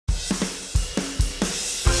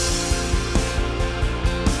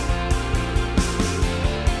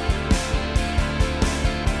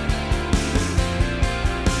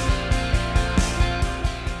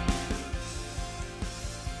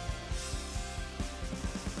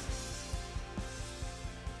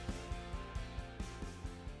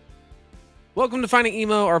Welcome to Finding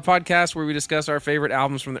Emo, our podcast where we discuss our favorite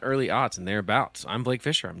albums from the early aughts and thereabouts. I'm Blake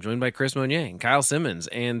Fisher. I'm joined by Chris Monier and Kyle Simmons.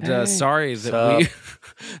 And sorry that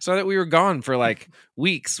we were gone for like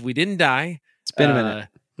weeks. We didn't die. It's been a minute.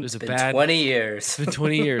 It's been 20 years. It's been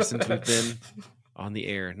 20 years since we've been on the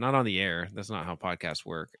air. Not on the air. That's not how podcasts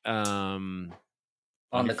work. On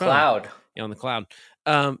the cloud. Yeah, on the cloud.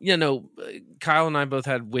 Kyle and I both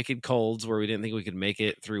had wicked colds where we didn't think we could make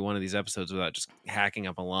it through one of these episodes without just hacking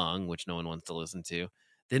up a lung, which no one wants to listen to.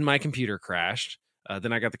 Then my computer crashed.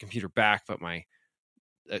 Then I got the computer back, but my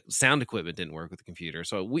sound equipment didn't work with the computer.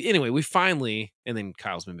 So we finally, and then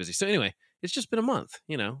Kyle's been busy. So anyway, it's just been a month,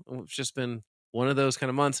 it's just been one of those kind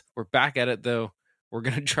of months. We're back at it though. We're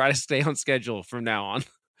going to try to stay on schedule from now on.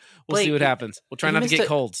 We'll see what happens. We'll try not to get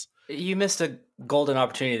colds. You missed a golden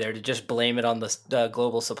opportunity there to just blame it on the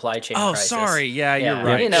global supply chain crisis. Sorry. Yeah, you're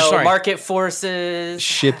right. Market forces,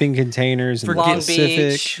 shipping containers, and Long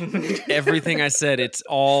Pacific. Beach. Everything I said, it's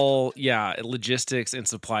all, logistics and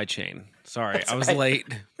supply chain. Sorry, That's I was right. late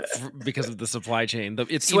because of the supply chain.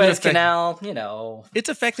 It's Suez Canal, It's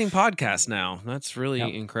affecting podcasts now. That's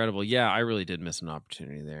really incredible. Yeah, I really did miss an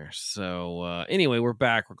opportunity there. So anyway, we're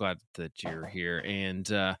back. We're glad that you're here. And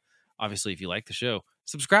obviously, if you like the show,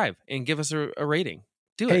 subscribe and give us a rating.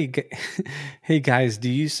 Do it. Hey guys, do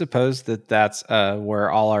you suppose that that's where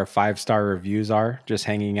all our 5-star reviews are? Just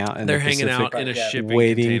hanging out in They're the hanging Pacific, out in a shipping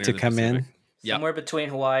waiting container to in the come Pacific. in? Yep. Somewhere between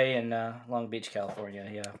Hawaii and Long Beach, California.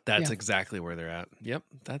 Yeah, That's exactly where they're at. Yep,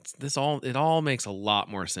 it all makes a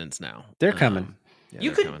lot more sense now. They're coming.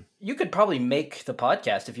 You could probably make the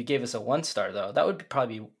podcast if you gave us a 1-star though. That would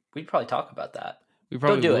we'd probably talk about that. We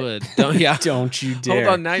probably Don't do would. Don't you dare.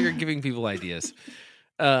 Hold on, now you're giving people ideas.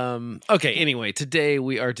 Okay, anyway, today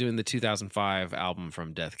we are doing the 2005 album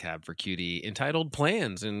from Death Cab for Cutie entitled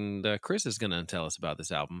Plans, and Chris is going to tell us about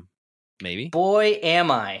this album. Maybe. Boy,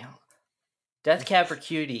 am I. Death Cab for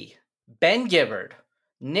Cutie, Ben Gibbard,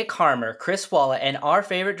 Nick Harmer, Chris Walla, and our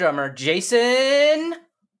favorite drummer, Jason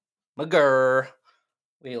McGurr.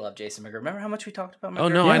 We love Jason McGurr. Remember how much we talked about McGurr? Oh,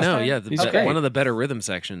 no, I know. time? Yeah, He's great. one of the better rhythm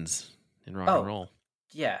sections in rock and roll.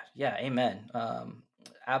 Yeah, amen.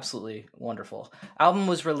 Absolutely wonderful. Album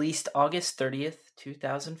was released August 30th,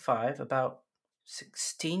 2005, about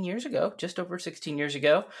 16 years ago, just over 16 years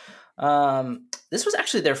ago. This was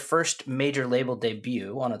actually their first major label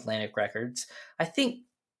debut on Atlantic Records. I think.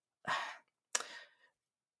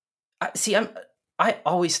 I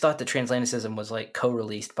always thought that Transatlanticism was like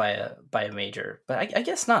co-released by a major, but I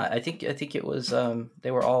guess not. I think it was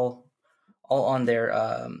they were all on their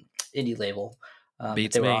indie label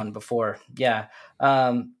that they were on before. Yeah.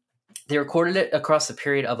 They recorded it across the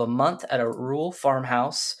period of a month at a rural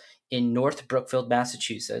farmhouse in North Brookfield,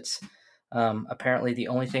 Massachusetts. Apparently the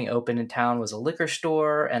only thing open in town was a liquor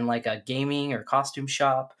store and like a gaming or costume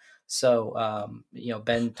shop. So,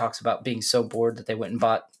 Ben talks about being so bored that they went and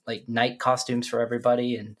bought like night costumes for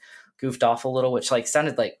everybody and goofed off a little, which like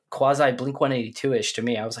sounded like quasi Blink-182-ish to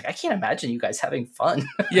me. I was like, I can't imagine you guys having fun.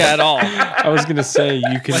 Yeah, at all. I was going to say,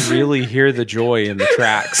 you can really hear the joy in the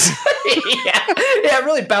tracks. Yeah, it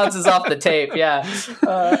really bounces off the tape. Yeah.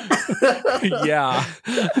 Yeah.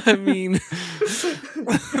 I mean,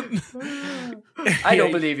 I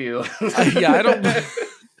don't believe you. Yeah, I don't.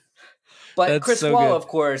 But That's Chris so Wall, good. of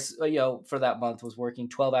course, for that month was working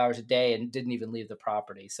 12 hours a day and didn't even leave the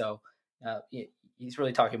property. So he's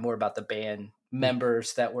really talking more about the band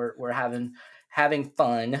members that were having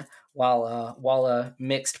fun while Walla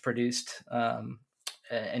mixed, produced,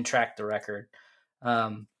 and tracked the record.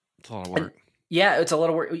 It's a lot of work. It's a lot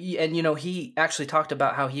of work. And, he actually talked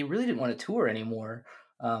about how he really didn't want to tour anymore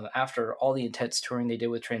after all the intense touring they did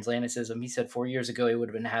with Transatlanticism. He said 4 years ago he would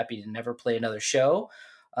have been happy to never play another show.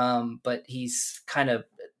 But he's kind of,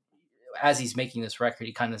 as he's making this record,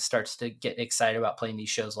 he kind of starts to get excited about playing these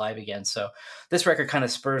shows live again. So this record kind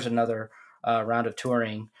of spurs another round of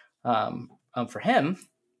touring for him.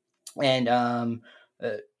 And,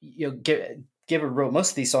 Gibbard wrote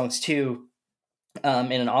most of these songs too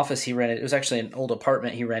in an office he rented. It was actually an old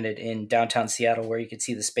apartment he rented in downtown Seattle where you could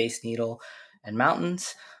see the Space Needle and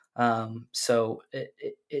mountains. So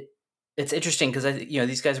it's interesting because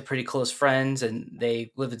these guys are pretty close friends and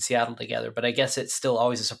they live in Seattle together. But I guess it's still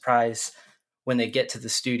always a surprise when they get to the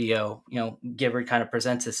studio. Gibbard kind of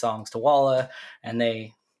presents his songs to Walla, and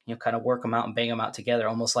they kind of work them out and bang them out together,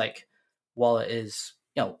 almost like Walla is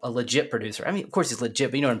a legit producer. I mean, of course he's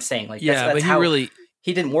legit, but you know what I'm saying? Like, yeah, that's but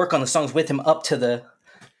he didn't work on the songs with him up to the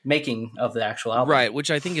making of the actual album, right? Which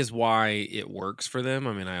I think is why it works for them.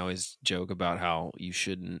 I mean, I always joke about how you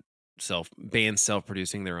shouldn't. Bands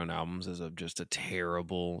self-producing their own albums is just a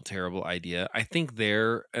terrible idea. I think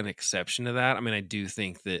they're an exception to that. I mean, I do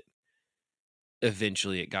think that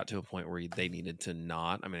eventually it got to a point where they needed to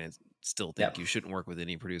not. I mean, I still think Yep. you shouldn't work with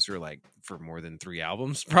any producer like for more than 3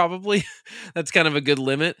 albums, probably. That's kind of a good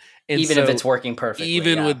limit. And Even if it's working perfectly.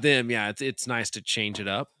 even with them, it's nice to change it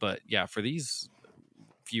up. But yeah, for these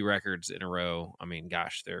few records in a row, I mean,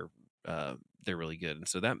 gosh, they're really good, and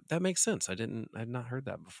so that makes sense. I've not heard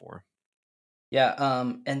that before. Yeah.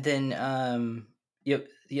 And then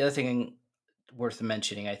the other thing worth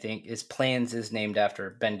mentioning, I think, is Plans is named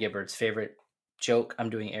after Ben Gibbard's favorite joke. I'm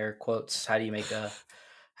doing air quotes. How do you make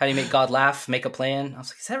God laugh? Make a plan. I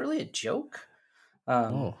was like, is that really a joke?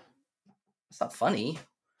 It's not funny.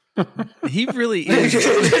 He really is.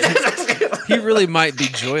 He really might be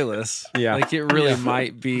joyless. Yeah. Like it really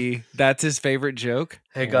might be. That's his favorite joke.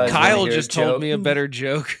 Hey guys, Kyle just told me a better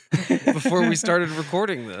joke before we started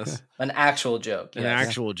recording this. An actual joke. An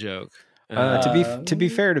actual joke. To be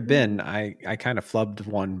fair to Ben, I kind of flubbed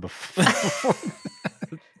one before.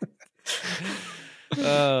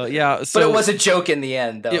 Yeah, so, but it was a joke in the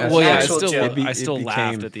end, though. I still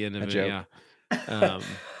laughed at the end of it. Joke.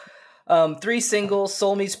 Yeah. 3 singles.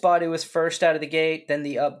 Soul Meets Body was first out of the gate, then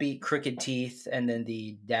the upbeat Crooked Teeth, and then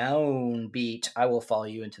the downbeat I Will Follow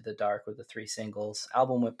You Into the Dark were the 3 singles.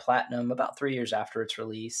 Album went platinum about 3 years after its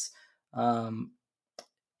release.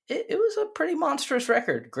 It was a pretty monstrous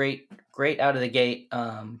record. Great out of the gate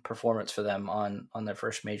performance for them on their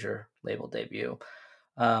first major label debut.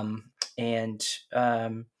 Like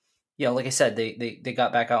I said, they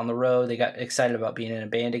got back out on the road. They got excited about being in a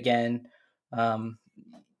band again. And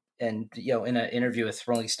in an interview with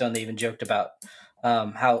Rolling Stone, they even joked about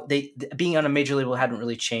how being on a major label hadn't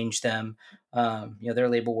really changed them. Their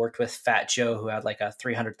label worked with Fat Joe, who had like a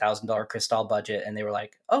 $300,000 Cristal budget, and they were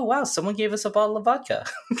like, "Oh wow, someone gave us a bottle of vodka."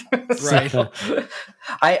 Right. So,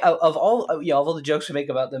 of all the jokes we make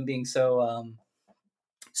about them being so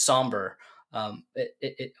somber,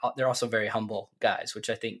 they're also very humble guys,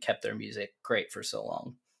 which I think kept their music great for so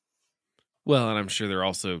long. Well, and I'm sure they're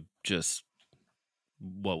also just,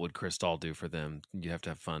 what would Cristal do for them? You have to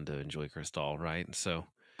have fun to enjoy Cristal, right? So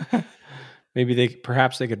maybe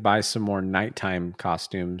perhaps they could buy some more nighttime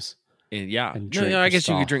costumes. And I guess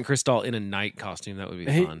you could drink Cristal in a night costume. That would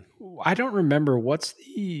be fun. I don't remember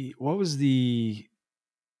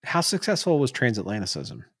how successful was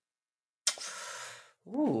Transatlanticism?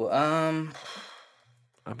 Ooh, I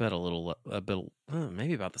bet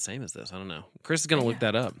maybe about the same as this. I don't know. Chris is going to look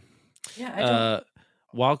that up. Yeah, I don't.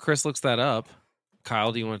 While Chris looks that up,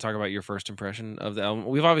 Kyle, do you want to talk about your first impression of the album?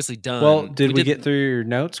 We've obviously done. Well, did we get through your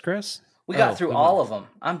notes, Chris? We got through all of them.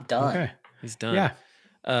 I'm done. Okay. He's done. Yeah.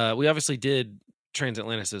 We obviously did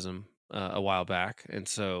Transatlanticism a while back, and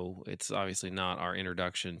so it's obviously not our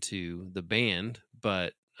introduction to the band.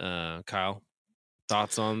 But Kyle,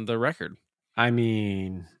 thoughts on the record? I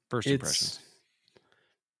mean, first impressions.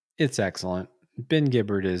 It's excellent. Ben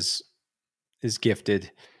Gibbard is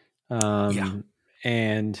gifted.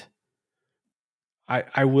 And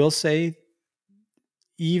I will say,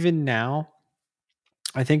 even now,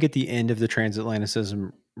 I think at the end of the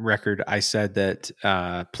Transatlanticism record, I said that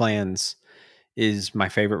Plans is my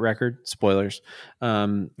favorite record. Spoilers.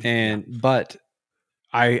 But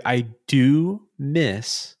I do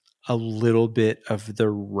miss a little bit of the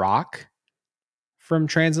rock from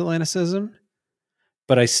Transatlanticism,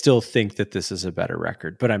 but I still think that this is a better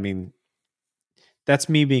record. But I mean, that's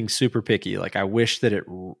me being super picky. Like, I wish that it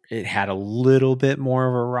had a little bit more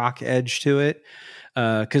of a rock edge to it.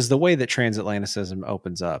 Because the way that Transatlanticism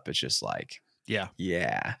opens up, it's just like, yeah.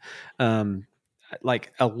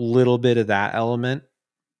 Like a little bit of that element,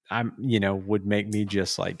 would make me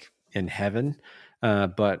just like in heaven.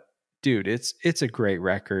 But dude, it's a great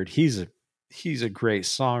record. He's a great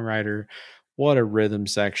songwriter. What a rhythm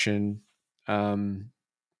section.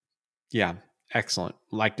 Yeah, excellent.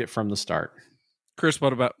 Liked it from the start. Chris,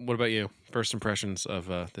 what about you? First impressions of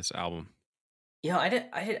this album?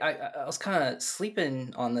 I was kind of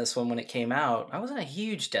sleeping on this one when it came out. I wasn't a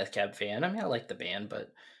huge Death Cab fan. I mean, I liked the band,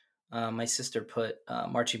 but my sister put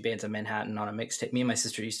Marching Bands of Manhattan on a mixtape. Me and my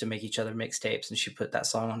sister used to make each other mixtapes, and she put that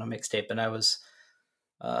song on a mixtape, and I was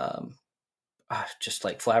just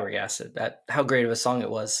like flabbergasted at how great of a song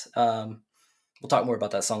it was. We'll talk more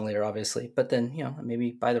about that song later, obviously. But then, maybe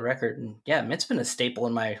buy the record. And yeah, it's been a staple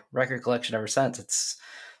in my record collection ever since. It's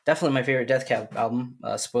definitely my favorite Death Cab album.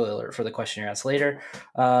 Spoiler alert for the question you asked later.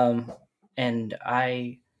 And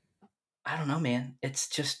I don't know, man. It's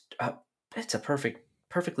just, it's a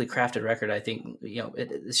perfectly crafted record. I think,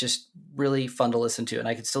 it's just really fun to listen to. And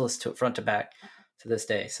I could still listen to it front to back to this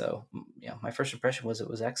day. So, my first impression was it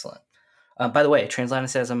was excellent. By the way,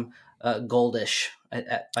 Transatlanticism, goldish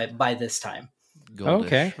by this time. goldish.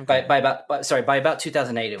 Okay. By about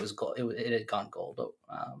 2008, it was gold. It had gone gold.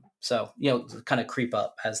 So kind of creep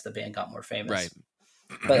up as the band got more famous. Right.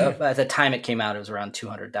 But at the time it came out, it was around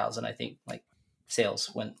 200,000, I think, like sales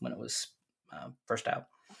when it was first out.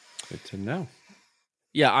 Good to know.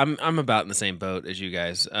 Yeah, I'm about in the same boat as you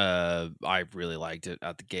guys. I really liked it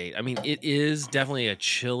out the gate. I mean, it is definitely a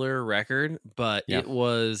chiller record, but that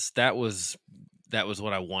was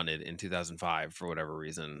what I wanted in 2005 for whatever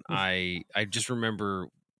reason. I just remember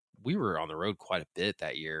we were on the road quite a bit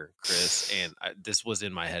that year, Chris, and this was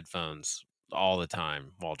in my headphones all the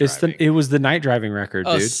time while driving. It was the night driving record,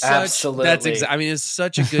 dude. Absolutely. That's I mean, it's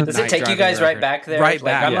such a good. Does it take you guys right back there? Right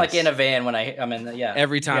back. I'm like in a van when I'm in the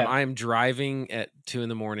Every time I am driving at 2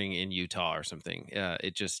 a.m. in Utah or something,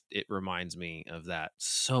 it reminds me of that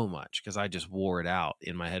so much because I just wore it out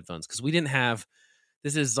in my headphones because we didn't have.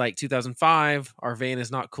 This is like 2005. Our van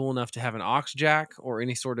is not cool enough to have an aux jack or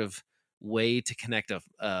any sort of way to connect an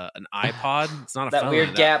iPod. It's not a that phone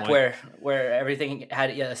weird gap where everything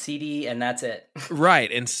had a CD and that's it.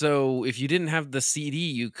 Right. And so if you didn't have the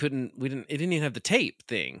CD, it didn't even have the tape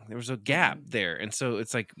thing. There was a gap there. And so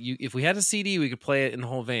it's like if we had a CD, we could play it in the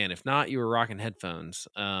whole van. If not, you were rocking headphones.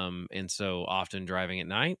 And so often driving at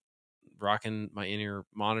night, rocking my in-ear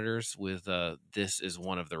monitors with this is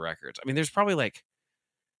one of the records. I mean, there's probably like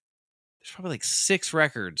 6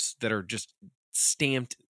 records that are just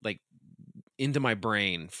stamped like into my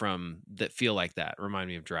brain from that feel like that remind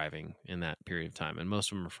me of driving in that period of time, and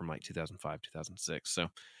most of them are from like 2005 2006. So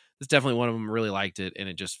it's definitely one of them. Really liked it, and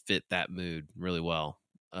it just fit that mood really well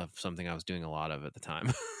of something I was doing a lot of at the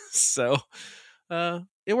time. So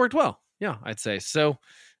it worked well, yeah, I'd say. So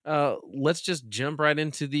let's just jump right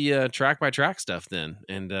into the track by track stuff then,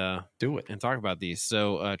 and do it and talk about these.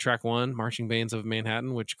 So track 1, Marching Bands of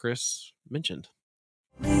Manhattan, which Chris mentioned.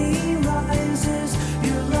 Rises,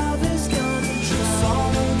 your love is gonna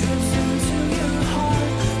sorrow drips into your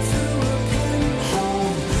heart through a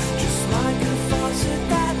pinhole, just like a faucet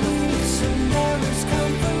that leaks, and there is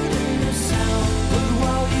comfort in the sound. But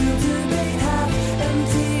while you debate half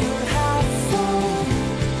empty or half full,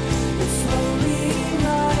 it slowly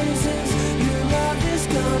rises, your love is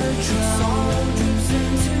gonna drown. Sorrow drips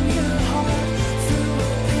into your heart through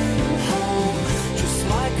a pinhole, just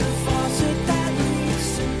like a faucet that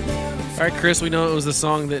leaks, and there is. All right, Chris, we know it was the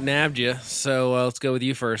song that nabbed you, so let's go with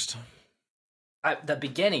you first. The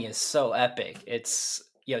beginning is so epic. It's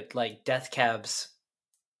like Death Cab's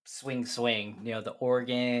swing, the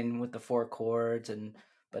organ with the 4 chords,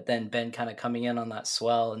 but then Ben kind of coming in on that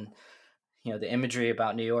swell, and the imagery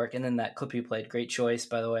about New York, and then that clip you played, great choice,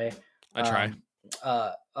 by the way. I try.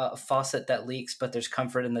 A faucet that leaks, but there's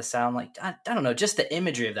comfort in the sound. Like I don't know, just the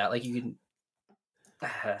imagery of that. Like you can,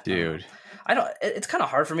 dude. I don't. It's kind of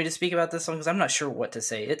hard for me to speak about this song because I'm not sure what to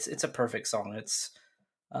say. It's a perfect song. It's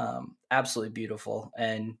absolutely beautiful,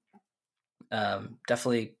 and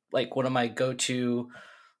definitely like one of my go-to.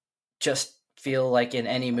 Just feel like in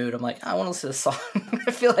any mood, I'm like, I want to listen to this song.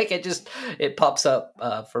 I feel like it pops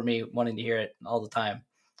up for me wanting to hear it all the time.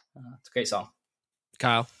 It's a great song.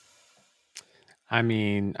 Kyle. I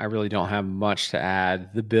mean, I really don't have much to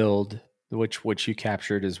add. The build, which you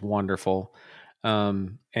captured, is wonderful.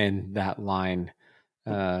 And that line,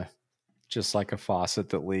 just like a faucet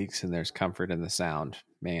that leaks and there's comfort in the sound.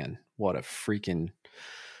 Man, what a freaking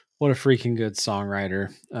good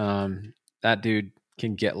songwriter. That dude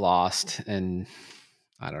can get lost, and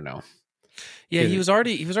I don't know. Yeah, he was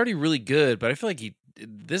already really good, but I feel like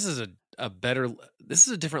this is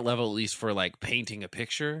a different level, at least for like painting a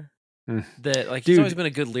picture. That like he's always been a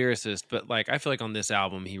good lyricist, but like I feel like on this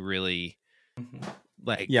album he really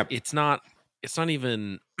like it's not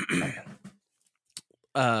even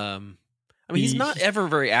I mean he's not ever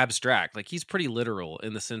very abstract. Like he's pretty literal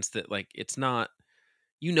in the sense that like it's not,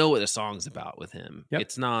 what the song's about with him. Yep.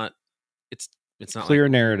 It's not clear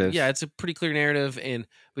like, narrative. Yeah, it's a pretty clear narrative,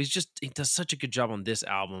 but he does such a good job on this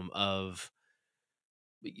album of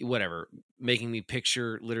whatever, making me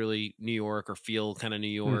picture literally New York or feel kind of New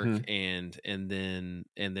York, and then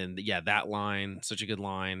that line, such a good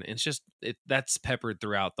line. It's just that's peppered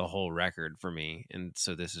throughout the whole record for me, and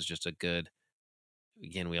so this is just a good.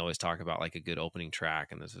 Again, we always talk about like a good opening track,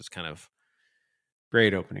 and this is kind of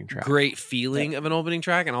great opening track, great feeling of an opening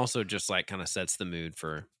track, and also just like kind of sets the mood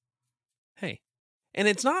for, hey, and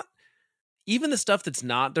it's not. Even the stuff that's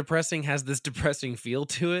not depressing has this depressing feel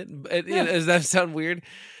to it. Does that sound weird?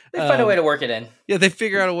 They find a way to work it in. Yeah, they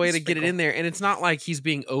figure out a way to get it in there. And it's not like he's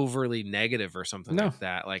being overly negative or something like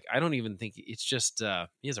that. Like, I don't even think it's just,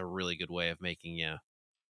 he has a really good way of making you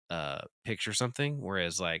picture something.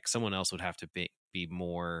 Whereas like someone else would have to be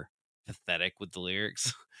more pathetic with the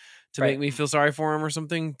lyrics to make me feel sorry for him or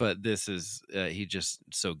something. But this is he just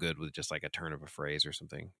so good with just like a turn of a phrase or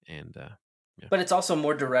something. And But it's also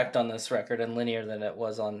more direct on this record and linear than it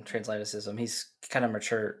was on Transatlanticism. He's kind of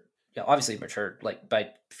mature, obviously matured like by a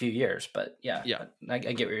few years, but yeah. I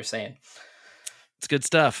get what you're saying. It's good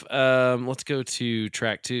stuff. Let's go to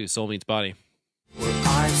track 2, Soul Meets Body. Where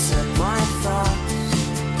I set my thoughts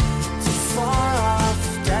to far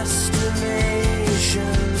off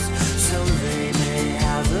destinations, so they may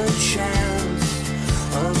have a chance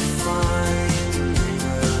of finding a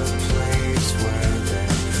place where they're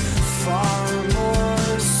far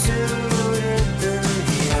more suited than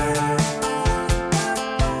here.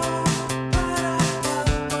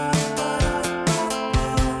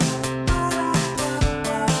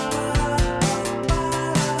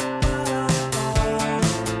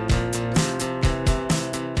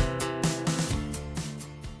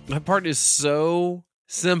 That part is so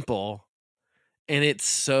simple and it's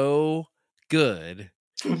so good.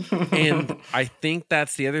 And I think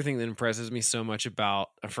that's the other thing that impresses me so much about,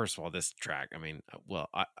 first of all, this track. I mean, well,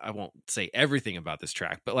 I won't say everything about this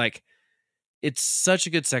track, but like, it's such a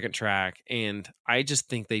good second track. And I just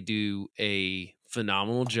think they do a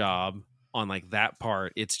phenomenal job on like that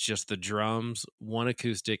part. It's just the drums, one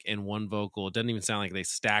acoustic and one vocal. It doesn't even sound like they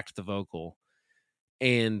stacked the vocal.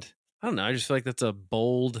 And I don't know, I just feel like that's a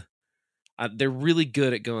bold, they're really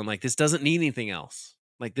good at going like, this doesn't need anything else.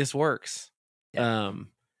 Like this works. Yeah.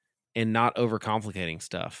 And not overcomplicating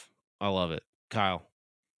stuff. I love it. Kyle.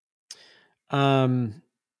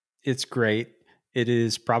 It's great. It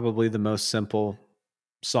is probably the most simple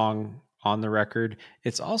song on the record.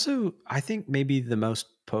 It's also, I think, maybe the most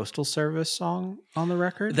Postal Service song on the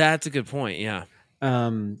record. That's a good point. Yeah.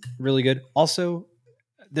 Really good. Also,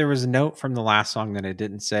 there was a note from the last song that I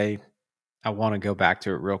didn't say. I want to go back to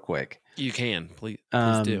it real quick. You can. Please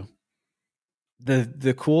do.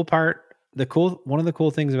 The cool part, one of the cool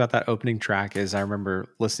things about that opening track is I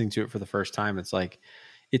remember listening to it for the first time. It's like,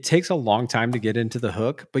 it takes a long time to get into the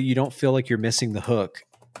hook, but you don't feel like you're missing the hook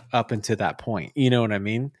up until that point. You know what I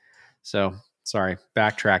mean? So sorry,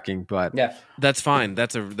 backtracking, but Yeah. That's fine.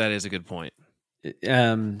 That is a good point. He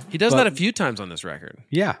does but- that a few times on this record.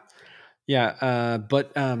 Yeah.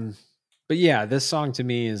 But yeah, this song to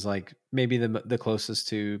me is like maybe the closest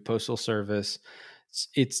to Postal Service.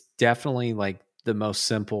 It's definitely like the most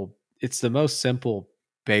simple. It's the most simple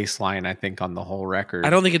bass line, I think, on the whole record. I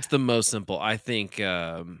don't think it's the most simple. I think You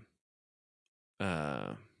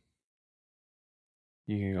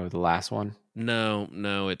can go with the last one.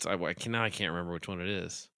 no, it's I can't remember which one it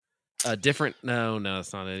is. Different. No,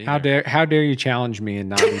 that's not it. How dare you challenge me and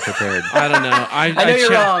not be prepared? I don't know. I know you're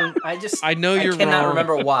wrong. I know you're cannot wrong.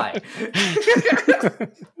 remember why.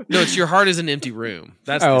 No, it's your heart is an empty room.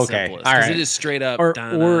 That's Oh, the okay. simplest. All 'Cause right. it is straight up. Or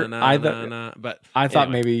I thought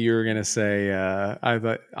thought maybe you were gonna say I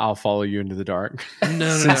thought I'll follow you into the dark.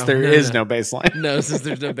 No, since there is no bass line. No, since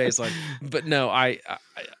there's no bass line. But no, I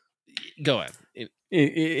go ahead.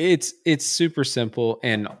 It's super simple,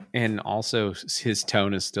 and also his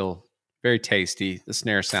tone is still very tasty. The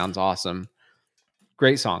snare sounds awesome.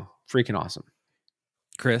 Great song, freaking awesome.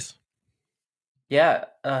 Chris. Yeah,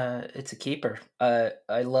 it's a keeper. I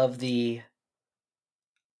love the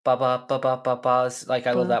ba ba ba ba ba ba's. Like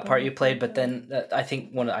I love that part you played, but then I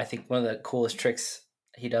think one of the coolest tricks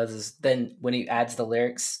he does is then when he adds the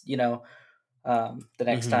lyrics, the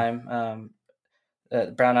next time,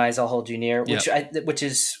 Brown Eyes, I'll Hold You Near, which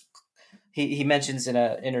is he mentions in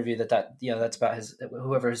an interview that that's about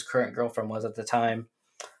whoever his current girlfriend was at the time.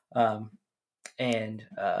 And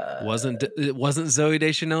it wasn't Zooey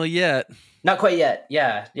Deschanel yet. Not quite yet.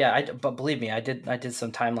 Yeah. But believe me, I did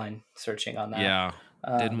some timeline searching on that. Yeah,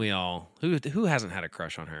 didn't we all? Who hasn't had a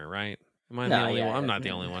crush on her, right? Am I the only one? I'm not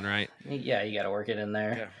the only one, right? Yeah, you got to work it in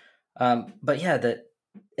there. Yeah. But yeah,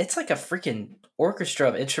 it's like a freaking orchestra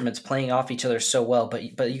of instruments playing off each other so well.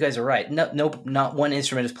 But you guys are right. No, not one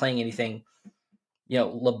instrument is playing anything,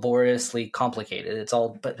 laboriously complicated. It's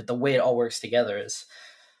all, but the way it all works together is,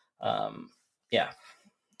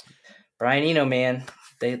 Brian Eno, man,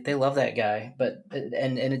 they love that guy. But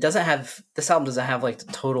and it doesn't have, this album doesn't have like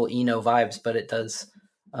the total Eno vibes, but it does,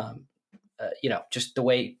 just the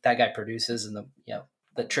way that guy produces and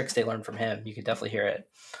the tricks they learn from him. You can definitely hear it.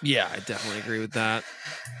 Yeah, I definitely agree with that,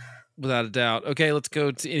 without a doubt. Okay, let's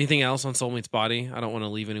go to anything else on Soul Meets Body. I don't want to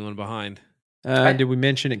leave anyone behind. Did we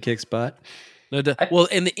mention it kicks butt? No, well,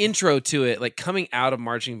 and the intro to it, like coming out of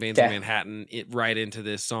Marching Bands of Manhattan, it right into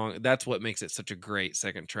this song. That's what makes it such a great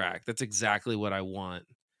second track. That's exactly what I want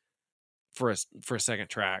for a second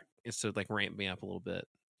track. Is to like ramp me up a little bit,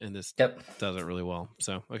 and this does it really well.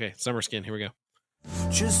 So, okay, Summer Skin, here we go.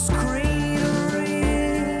 Just greenery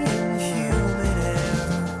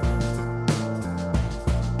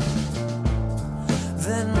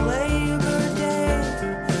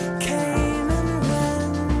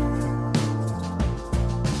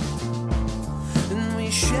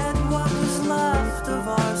we shed what was left of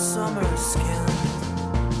our summer skin.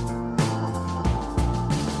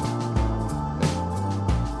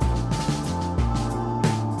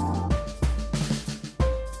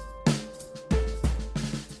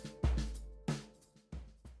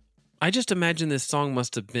 I just imagine this song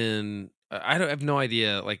must have been. I have no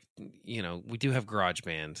idea. Like, we do have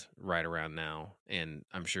GarageBand right around now, and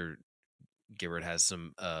I'm sure Gibbard has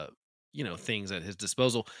some, things at his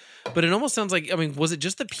disposal. But it almost sounds like, was it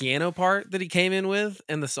just the piano part that he came in with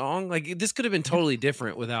and the song? Like, this could have been totally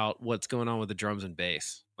different without what's going on with the drums and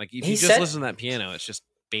bass. Like, if you just listen to that piano, it's just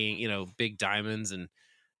being, big diamonds, and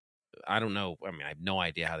I don't know. I have no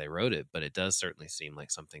idea how they wrote it, but it does certainly seem like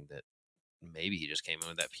something that maybe he just came in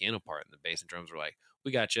with that piano part, and the bass and drums were like,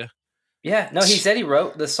 "We got you." Yeah, no, he said he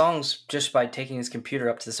wrote the songs just by taking his computer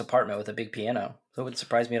up to this apartment with a big piano. So it wouldn't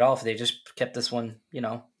surprise me at all if they just kept this one,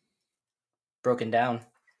 broken down.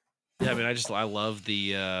 Yeah, I love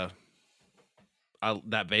the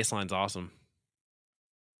that bass line's awesome.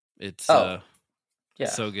 It's so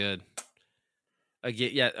good.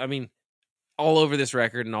 All over this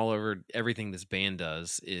record and all over everything this band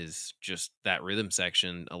does is just that rhythm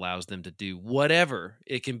section allows them to do whatever.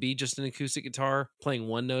 It can be just an acoustic guitar playing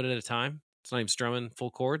one note at a time. It's not even strumming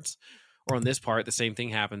full chords. Or on this part, the same thing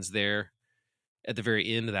happens there at the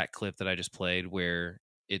very end of that clip that I just played, where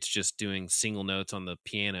it's just doing single notes on the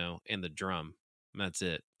piano and the drum. And that's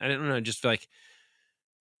it. I don't know. I just feel like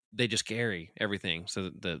they just carry everything.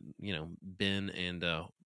 So that Ben and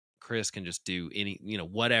Chris can just do any,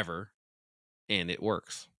 whatever. And it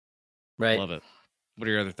works. Right. Love it. What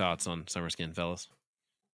are your other thoughts on Summer Skin, fellas?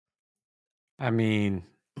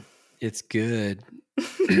 It's good.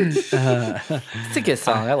 It's a good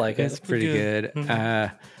song. I like it. It's pretty good.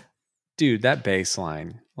 Dude, that bass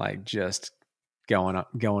line, like just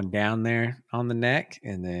going down there on the neck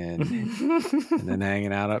and then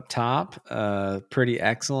hanging out up top. Pretty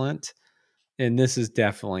excellent. And this is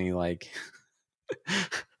definitely like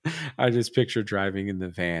I just picture driving in the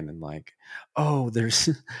van and like, oh, there's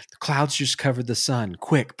the clouds just covered the sun.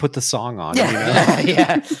 Quick, put the song on.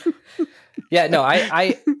 Yeah. Yeah, no,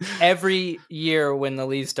 I every year when the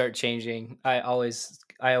leaves start changing, I always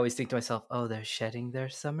think to myself, oh, they're shedding their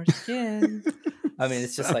summer skin.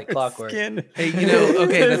 It's just like clockwork. Skin. Hey,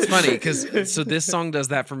 okay, that's funny because so this song does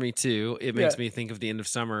that for me too. It makes me think of the end of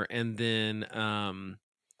summer, and then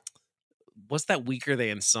what's that Weaker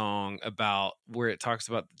Than song about where it talks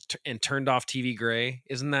about and turned off TV gray?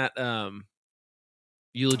 Isn't that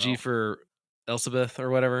eulogy for Elizabeth or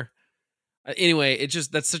whatever? Anyway,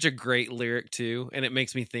 that's such a great lyric too, and it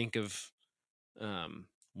makes me think of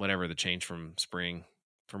whatever the change from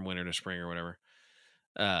winter to spring or whatever.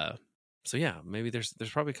 So yeah, maybe there's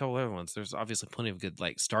probably a couple other ones. There's obviously plenty of good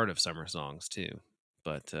like start of summer songs too,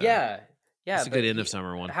 but yeah, it's a good end of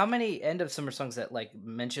summer one. How many end of summer songs that like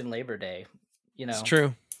mention Labor Day? It's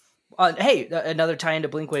true. Hey, another tie into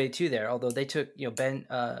Blink-182 there. Although they took Ben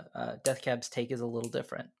Death Cab's take is a little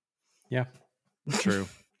different. Yeah, true.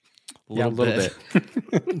 A little bit.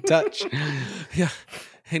 Touch. Yeah.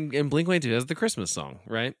 And Blink-182 has the Christmas song,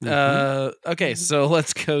 right? Mm-hmm. Okay, so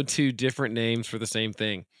let's go to different names for the same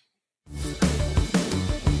thing.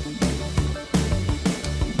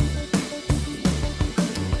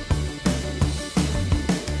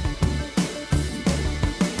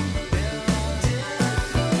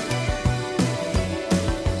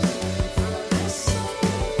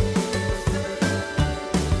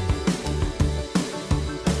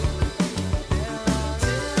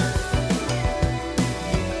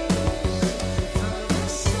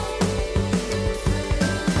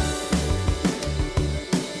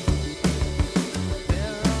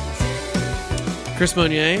 Chris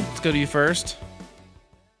Monnier, let's go to you first.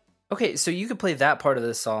 Okay, so you could play that part of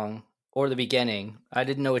the song or the beginning. I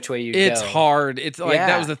didn't know which way you'd go. It's hard. It's like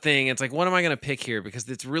that was the thing. It's like, what am I going to pick here? Because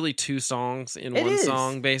it's really two songs in one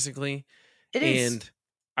song, basically. It is. And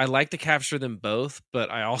I like to capture them both,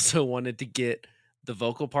 but I also wanted to get the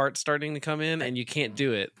vocal part starting to come in, and you can't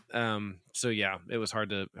do it. So yeah, it was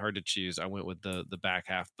hard to choose. I went with the back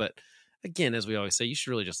half, but again, as we always say, you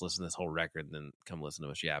should really just listen to this whole record and then come listen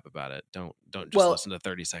to us yap about it. Don't just listen to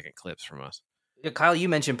 30-second clips from us. Kyle, you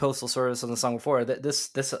mentioned Postal Service on the song before. This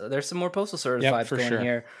there's some more Postal Service vibes going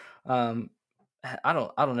here. I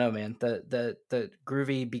don't know, man. The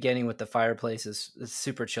groovy beginning with the fireplace is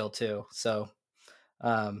super chill too. So,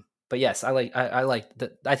 but yes, I like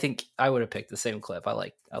that. I think I would have picked the same clip. I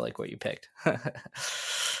like what you picked.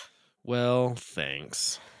 Well,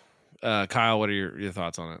 thanks, Kyle. What are your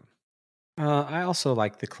thoughts on it? I also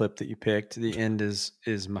like the clip that you picked. The end is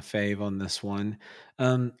my fave on this one.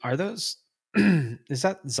 Are those Is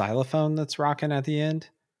that xylophone that's rocking at the end?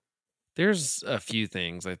 There's a few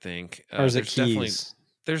things I think. Or is it There's definitely keys?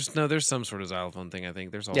 there's some sort of xylophone thing. I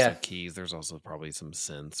think there's also Yeah. keys. There's also probably some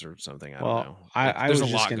synths or something. I Well, don't know. I There's a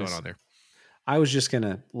was just lot gonna going on there. I was just going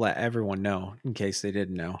to let everyone know, in case they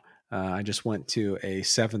didn't know. I just went to a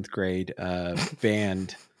 7th grade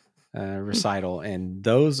band recital, and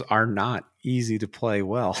those are not easy to play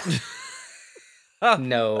well.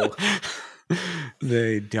 No,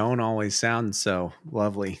 They don't always sound so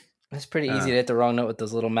lovely. it's pretty easy to hit the wrong note with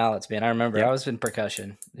those little mallets, man. I remember Yep. I was in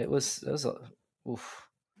percussion. It was oof.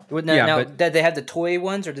 Yeah, Now, but- did they have the toy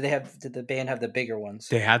ones, or did the band have the bigger ones?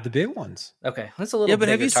 They had the big ones. Okay, that's a little. Yeah, but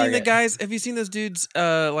have bigger you seen the target. guys? Have you seen those dudes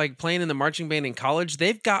like playing in the marching band in college?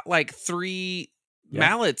 They've got like 3 Yep.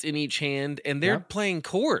 mallets in each hand, and they're Yep. playing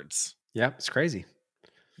chords. Yep, it's crazy.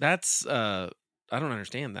 That's I don't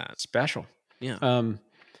understand that. Special. Yeah. Um,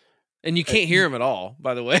 And you can't hear them at all,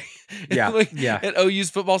 by the way. Yeah, Like, yeah. At OU's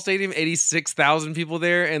football stadium, 86,000 people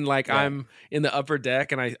there. And like Yeah. I'm in the upper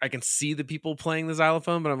deck and I can see the people playing the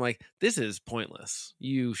xylophone, but I'm like, this is pointless.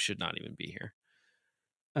 You should not even be here.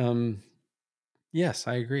 Yes,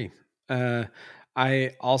 I agree.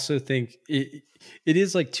 I also think it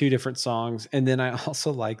is like 2 different songs, and then I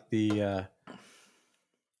also like the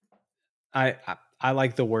I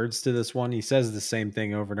like the words to this one. He says the same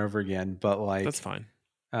thing over and over again, but like That's fine.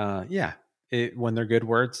 yeah, when they're good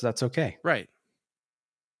words, that's okay. Right.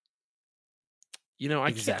 You know, I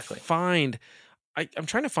Exactly. can't find. I'm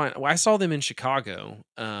trying to find. Well, I saw them in Chicago,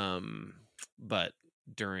 but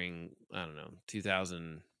during I don't know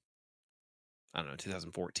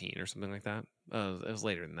 2014 or something like that. It was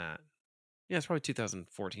later than that. Yeah, it's probably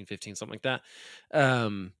 2014, 15, something like that.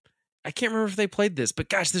 I can't remember if they played this, but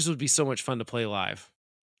gosh, this would be so much fun to play live.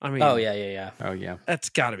 I mean, Oh yeah. Oh yeah. that's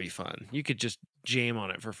got to be fun. You could just jam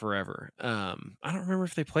on it for forever. I don't remember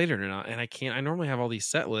if they played it or not, and I can't. I normally have all these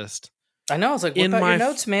set lists I know. I was like, what In about my your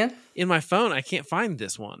notes, man? in my phone. I can't find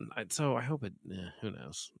this one, so I hope it. Who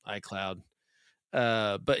knows? iCloud.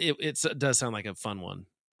 But it does sound like a fun one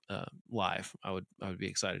live. I would be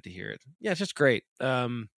excited to hear it. Yeah, it's just great. I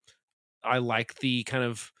like the kind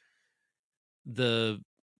of the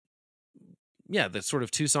sort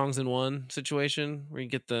of 2 songs in one situation where you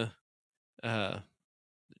get the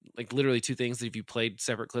like literally 2 things that if you played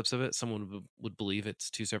separate clips of it, someone would believe it's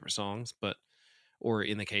 2 separate songs, but or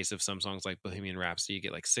in the case of some songs like Bohemian Rhapsody, you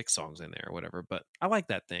get like 6 songs in there or whatever. But I like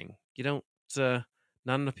that thing. You don't not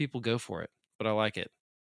enough people go for it, but I like it.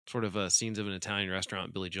 Sort of scenes of an Italian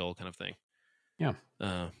restaurant, Billy Joel kind of thing. Yeah.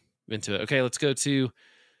 Into it. Okay, let's go to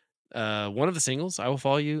one of the singles, I Will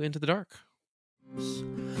Follow You Into the Dark.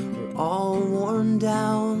 We're all worn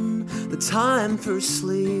down. The time for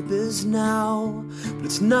sleep is now, but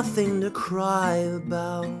it's nothing to cry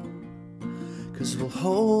about. 'Cause we'll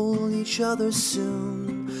hold each other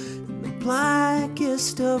soon in the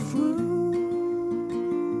blackest of rooms.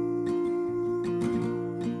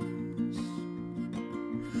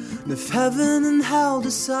 And if heaven and hell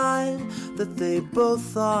decide that they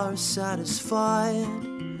both are satisfied,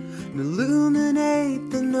 and illuminate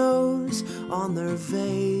the nose on their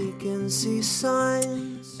vacancy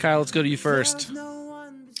signs. Kyle, let's go to you first. There's no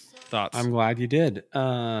one beside- Thoughts? I'm glad you did.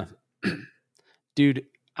 Dude,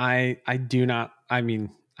 I do not, I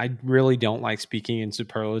mean, I really don't like speaking in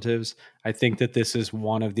superlatives. I think that this is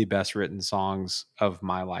one of the best written songs of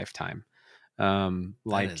my lifetime.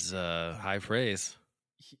 Like that is high praise.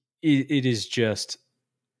 it is just,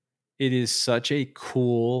 it is such a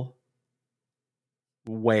cool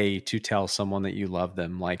way to tell someone that you love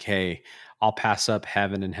them. Like, hey, I'll pass up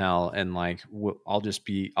heaven and hell, and like, I'll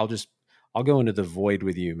go into the void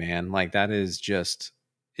with you, man. Like that is just,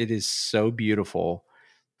 it is so beautiful.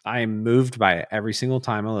 I am moved by it every single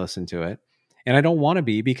time I listen to it. And I don't want to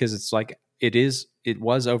be, because it's like, it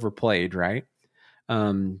was overplayed, right?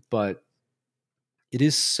 But it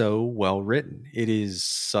is so well written. It is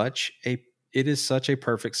such a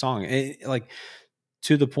perfect song. Like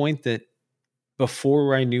to the point that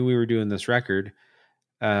before I knew we were doing this record,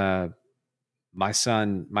 my oldest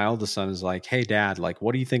son is like, "Hey dad, like,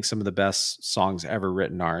 what do you think some of the best songs ever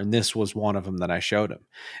written are?" And this was one of them that I showed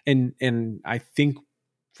him. And I think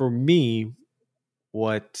for me,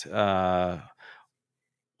 what's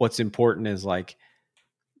important is like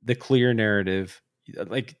the clear narrative.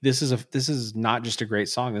 Like this is not just a great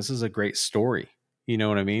song. This is a great story. You know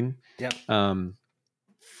what I mean? Yeah.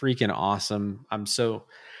 Freaking awesome. I'm so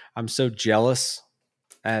jealous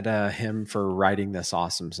at him for writing this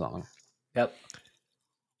awesome song. Yep.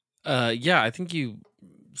 Yeah, I think you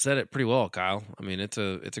said it pretty well, Kyle. I mean, it's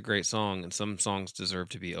a great song, and some songs deserve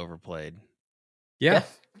to be overplayed. Yeah.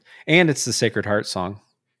 And it's the Sacred Heart song.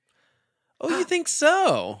 Oh, you think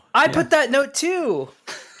so? I put that note too.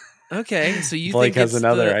 Okay, so you Blake think has it's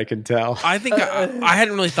another, the- I can tell. I think I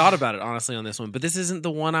hadn't really thought about it honestly on this one, but this isn't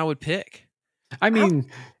the one I would pick. I mean,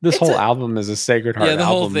 this it's whole a- album is a Sacred Heart Yeah, the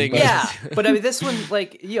whole album, thing but- is- Yeah, but I mean, this one,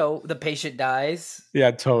 like, the patient dies.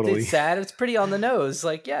 Yeah, totally. It's sad. It's pretty on the nose.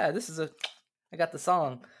 Like, yeah, this is I got the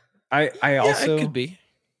song. I Yeah, also it could be.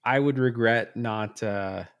 I would regret not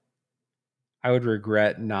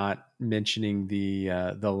mentioning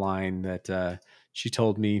the line that she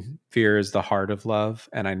told me, "Fear is the heart of love,"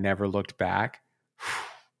 and I never looked back.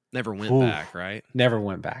 Never went Ooh. back, right? Never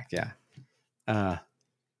went back. Yeah.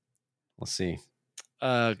 Let's see.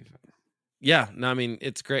 Yeah, no, I mean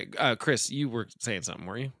it's great. Chris, you were saying something,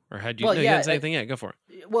 were you? Or had you? Well, no, you yeah, hadn't said anything yet. Go for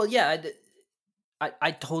it. Well, yeah,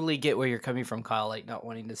 I totally get where you're coming from, Kyle. Like, not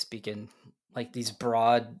wanting to speak in like these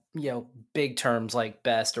broad, big terms like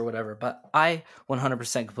best or whatever. But I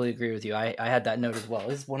 100% completely agree with you. I had that note as well.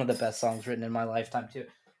 This is one of the best songs written in my lifetime too.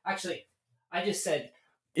 Actually, I just said.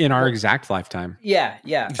 In our exact lifetime. Yeah.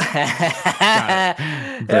 Birthday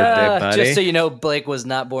buddy. Just so you know, Blake was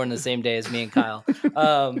not born the same day as me and Kyle.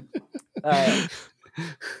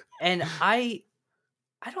 And I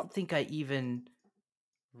don't think I even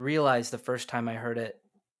realized the first time I heard it,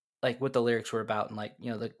 like what the lyrics were about and like,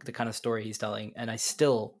 the kind of story he's telling. And I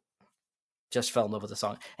still just fell in love with the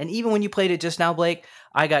song. And even when you played it just now, Blake,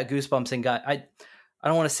 I got goosebumps and I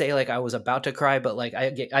don't want to say like I was about to cry, but like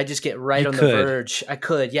I just get right You on could. the verge. I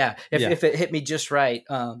could, yeah. If it hit me just right,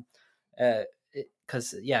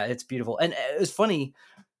 because it's beautiful. And it was funny.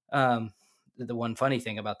 The one funny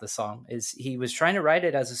thing about this song is he was trying to write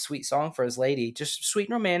it as a sweet song for his lady, just sweet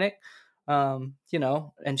and romantic,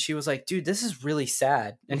 And she was like, "Dude, this is really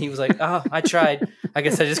sad." And he was like, "Oh, I tried. I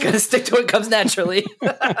guess I just gotta stick to what comes naturally."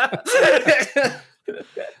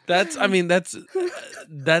 That's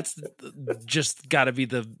just got to be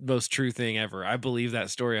the most true thing ever. I believe that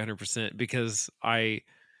story 100% because I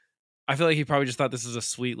feel like he probably just thought this is a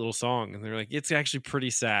sweet little song, and they're like, it's actually pretty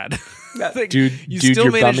sad. Like, Dude, you dude, still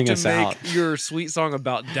you're managed bumming to us make out. your sweet song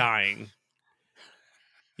about dying,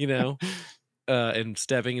 and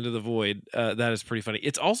stepping into the void. That is pretty funny.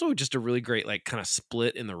 It's also just a really great like kind of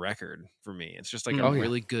split in the record for me. It's just like a Oh, yeah.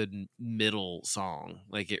 really good middle song.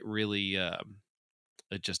 Like it really,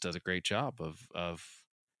 it just does a great job of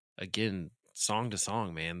again song to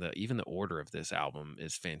song, man. Even the order of this album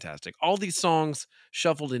is fantastic. All these songs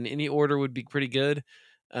shuffled in any order would be pretty good,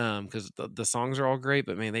 because the songs are all great.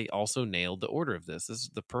 But man, they also nailed the order of this. This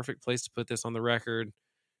is the perfect place to put this on the record.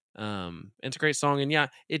 It's a great song, and yeah,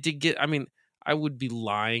 it did get. I mean, I would be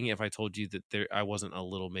lying if I told you that I wasn't a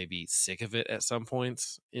little maybe sick of it at some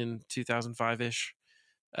points in 2005-ish,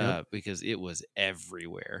 because it was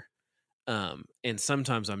everywhere. And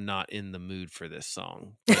sometimes I'm not in the mood for this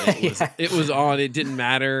song. But it was on. It didn't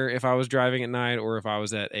matter if I was driving at night or if I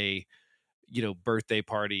was at a, birthday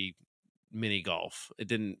party mini golf.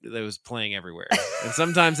 It was playing everywhere. And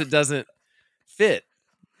sometimes it doesn't fit,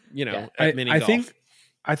 at mini golf.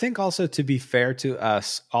 I think also, to be fair to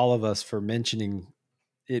us, all of us, for mentioning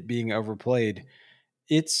it being overplayed,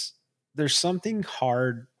 there's something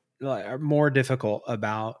hard, more difficult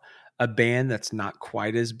about a band that's not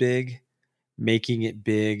quite as big making it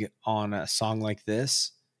big on a song like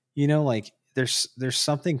this. Like there's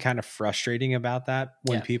something kind of frustrating about that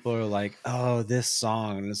when people are like, "Oh, this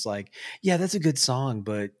song," and it's like, "Yeah, that's a good song,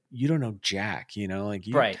 but you don't know jack, like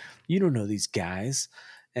Right. you don't know these guys."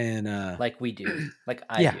 And Like we do. Like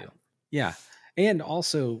I do. yeah. And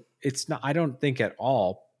also, it's not, I don't think at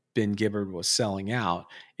all Ben Gibbard was selling out.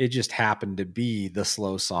 It just happened to be the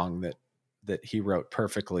slow song that he wrote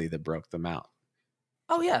perfectly that broke them out.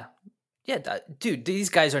 Oh yeah. Yeah, dude, these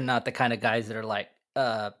guys are not the kind of guys that are like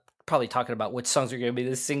probably talking about which songs are going to be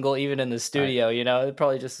this single even in the studio, It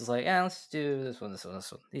probably just is like, "Yeah, let's do this one, this one,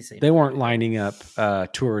 this one." They weren't lining up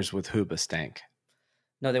tours with Hoobastank.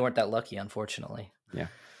 No, they weren't that lucky, unfortunately. Yeah.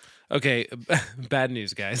 Okay, bad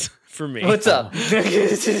news, guys. For me, What's up?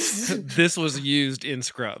 This was used in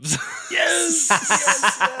Scrubs. Yes.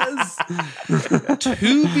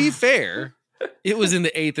 To be fair, it was in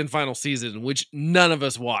the 8th and final season, which none of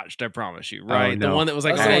us watched. I promise you, right? no. The one that was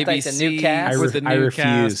like That's on the one with, ABC like, the new cast? with the I new refuse.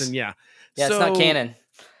 cast, and Yeah, it's not So, canon.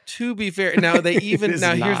 To be fair, now they even is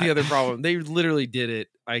now here's not. the other problem. They literally did it,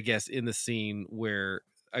 I guess, in the scene where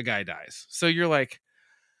a guy dies. So you're like,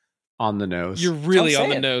 On the nose. you're really I'm on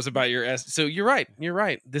the saying. nose about your So you're right. You're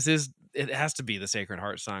right. It has to be the Sacred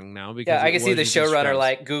Heart song now because Yeah, I it can see was the used in showrunner Scrubs.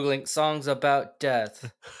 like Googling songs about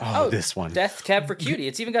death. oh, this one. Death Cab for Cutie.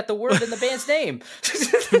 It's even got the word in the band's name.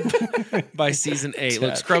 by season 8. Look,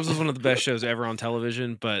 Ted. Scrubs was one of the best shows ever on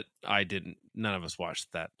television, but none of us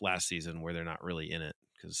watched that last season where they're not really in it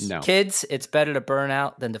because No, Kids, it's better to burn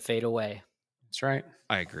out than to fade away. that's right.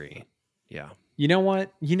 I agree. Yeah. You know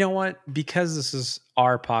what? You know what? Because this is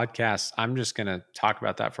our podcast, I'm just gonna talk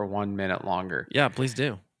about that for 1 minute longer. Yeah, please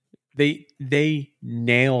do. They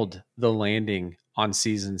nailed the landing on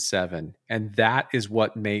season 7, and that is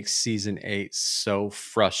what makes season 8 so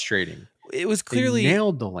frustrating. It was They clearly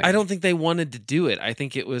nailed the landing. I don't think they wanted to do it. I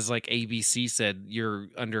think it was like ABC said, you're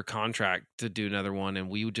under contract to do another one, and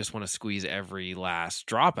we just want to squeeze every last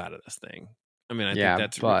drop out of this thing. I mean, I Yeah,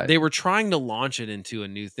 think but- they were trying to launch it into a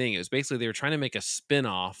new thing. It was basically they were trying to make a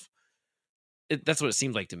spin-off. That's what it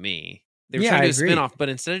seemed like to me. They were Yeah, trying I to do a agree. spin-off, but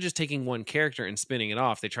instead of just taking one character and spinning it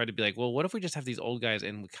off, they tried to be like, well, what if we just have these old guys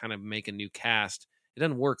and we kind of make a new cast? It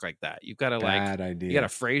doesn't work like that. You've got to Bad idea. you got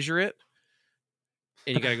to Frasier it,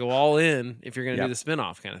 and you got to go all in if you're going to Yep. do the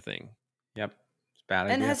spin-off kind of thing. Yep, it's a bad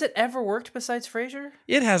idea. And has it ever worked besides Frasier?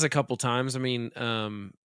 It has a couple times. I mean,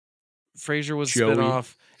 Frasier was a Joey.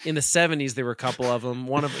 spin-off. In the 70s, there were a couple of them.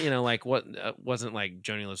 One of, like what wasn't like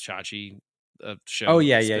Joni Chachi show. Oh,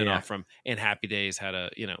 yeah, yeah, spin-off yeah. from, and Happy Days had a,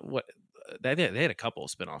 what they had a couple of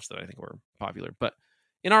spin-offs that I think were popular. But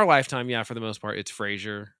in our lifetime, yeah, for the most part, it's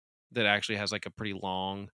Frasier that actually has like a pretty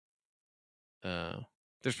long.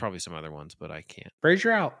 There's probably some other ones, but I can't.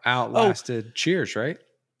 Frasier outlasted Cheers, right?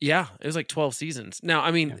 Yeah, it was like 12 seasons. Now,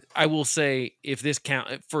 I mean, Yeah. I will say if this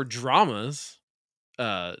count for dramas,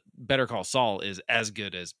 Better Call Saul is as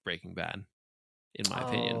good as Breaking Bad, in my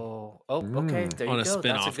opinion. Oh, okay. There On you a go. That's a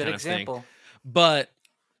spin-off good kind of thing. example. But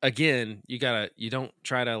again, you don't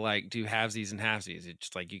try to like do halvesies and halvesies. It's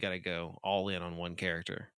just like you gotta go all in on one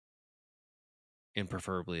character. And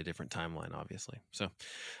preferably a different timeline, obviously. So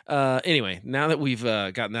anyway, now that we've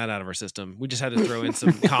gotten that out of our system, we just had to throw in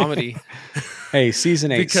some comedy. Hey,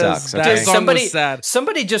 season 8 Because sucks. that Okay? song Somebody- was sad.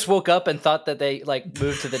 Somebody just woke up and thought that they like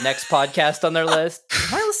moved to the next podcast on their list.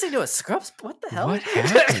 Am I listening to a Scrubs? What the hell? What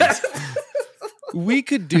happened? We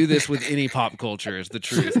could do this with any pop culture is the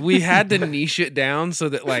truth. We had to niche it down so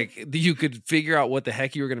that like you could figure out what the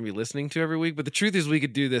heck you were going to be listening to every week. But the truth is we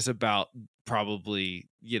could do this about probably,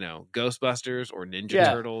 Ghostbusters or Ninja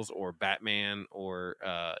Yeah. Turtles or Batman or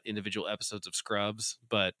individual episodes of Scrubs.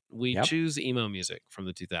 But we Yep. choose emo music from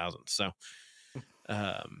the 2000s. So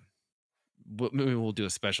maybe we'll do a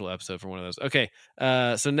special episode for one of those. Okay.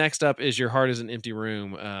 So next up is Your Heart is an Empty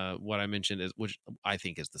Room. What I mentioned is, which I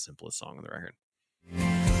think is the simplest song on the record.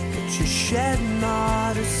 But you shed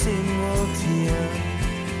not a single tear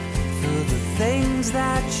for the things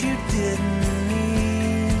that you didn't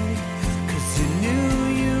need, 'cause you knew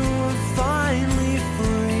you were finally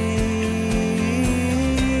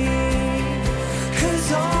free.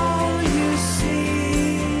 'Cause all you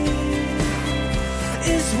see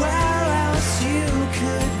is where else you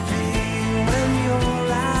could be when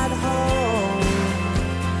you're at home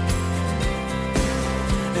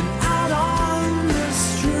and out on the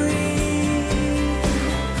street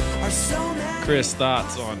are so many. Chris,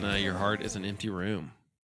 thoughts on Your Heart is an Empty Room?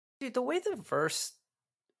 Dude, the way the verse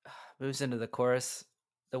moves into the chorus,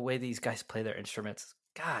 the way these guys play their instruments,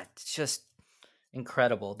 God, it's just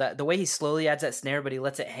incredible. That the way he slowly adds that snare, but he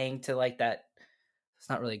lets it hang to like that. It's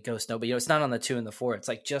not really a ghost note, but it's not on the 2 and the 4. It's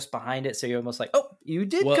like just behind it, so you're almost like, oh, you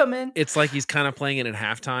did Well, come in. It's like he's kind of playing it in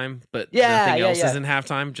halftime, but Yeah, nothing yeah, else yeah. is in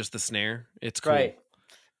halftime, just the snare. It's cool. Right.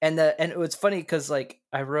 And it was funny because like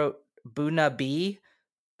I wrote Buna B,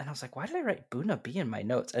 and I was like, why did I write Buna B in my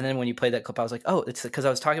notes? And then when you played that clip, I was like, oh, it's because I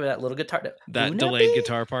was talking about that little guitar. That Buna delayed B?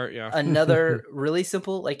 guitar part, yeah. Another really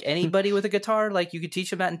simple, like anybody with a guitar, like you could teach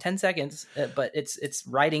them that in 10 seconds, but it's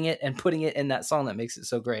writing it and putting it in that song that makes it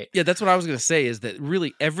so great. Yeah, that's what I was going to say is that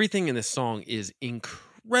really everything in this song is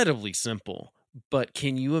incredibly simple. But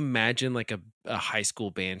can you imagine like a high school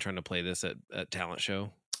band trying to play this at a talent show?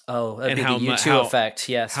 Oh, that'd And be how the mu- U2 how- effect.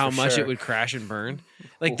 Yes. How for much sure. it would crash and burn?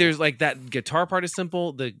 Like Ooh. there's like that guitar part is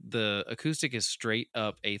simple. The acoustic is straight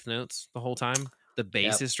up eighth notes the whole time. The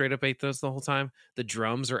bass Yep. is straight up eighth notes the whole time. The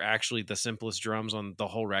drums are actually the simplest drums on the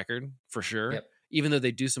whole record for sure. Yep. Even though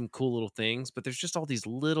they do some cool little things, but there's just all these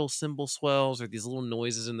little cymbal swells or these little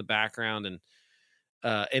noises in the background, and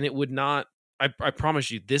it would not. I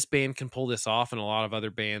promise you, this band can pull this off, and a lot of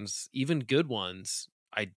other bands, even good ones,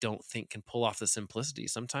 I don't think can pull off the simplicity.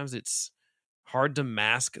 Sometimes it's hard to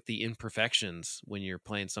mask the imperfections when you're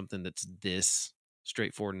playing something that's this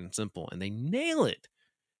straightforward and simple, and they nail it.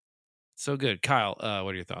 So good. Kyle,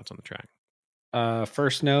 what are your thoughts on the track?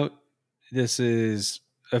 First note, this is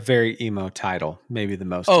a very emo title, maybe the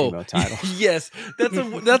most emo title. Yes,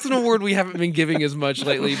 that's an award we haven't been giving as much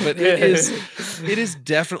lately, but it is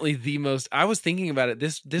definitely the most. I was thinking about it.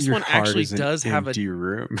 This Your one heart actually is an does have a. empty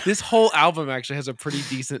room. This whole album actually has a pretty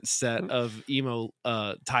decent set of emo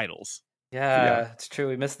titles. Yeah, it's true.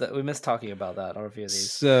 We missed that. We missed talking about that on a few of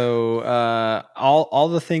these. So all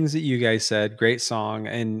the things that you guys said, great song,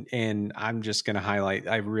 and I'm just gonna highlight.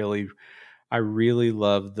 I really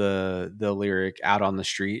love the lyric "Out on the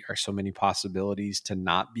street are so many possibilities to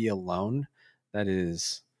not be alone."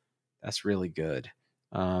 That's really good.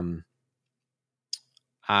 I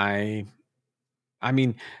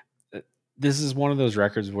mean, this is one of those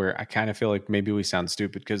records where I kind of feel like maybe we sound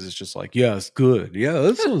stupid because it's just like, yeah, it's good. Yeah,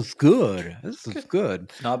 this one's good. This is good.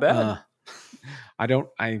 It's not bad. I don't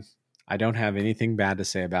have anything bad to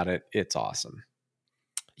say about it. It's awesome.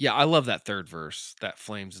 Yeah, I love that third verse. That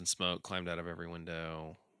flames and smoke climbed out of every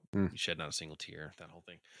window. Mm. You shed not a single tear. That whole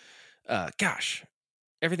thing. Gosh,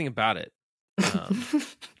 everything about it.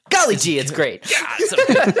 Golly gee, it's great.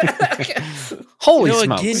 Holy you know,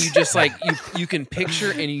 smokes. again, you just like you can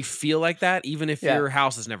picture and you feel like that even if Yeah. your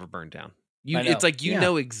house has never burned down. I know. It's like you Yeah.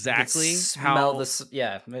 know You exactly can how smell this.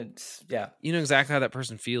 Yeah, yeah. you know exactly how that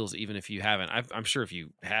person feels, even if you haven't. I'm sure if you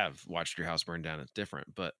have watched your house burn down, it's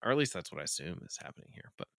different, but or at least that's what I assume is happening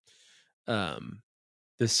here. But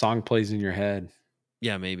This song plays in your head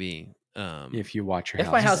yeah, maybe. if you watch your If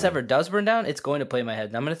house. my house burn. ever does burn down, it's going to play in my head,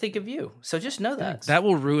 and I'm going to think of you. So just know that. that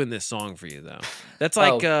will ruin this song for you, though. That's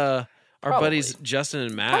like our probably. buddies Justin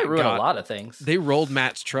and Matt Probably ruin got. a lot of things. They rolled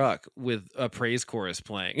Matt's truck with a praise chorus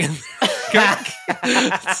playing.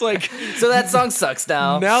 It's like So that song sucks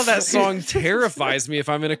now. now that song terrifies me if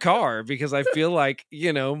I'm in a car because I feel like,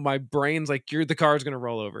 you know, my brain's like, the car's going to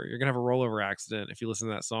roll over. You're going to have a rollover accident if you listen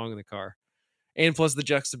to that song in the car. And plus the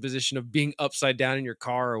juxtaposition of being upside down in your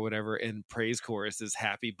car or whatever and praise chorus is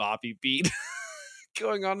happy boppy beat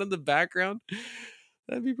going on in the background.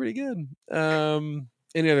 That'd be pretty good.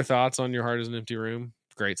 Any other thoughts on Your Heart is an Empty Room?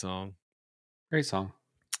 Great song. Great song.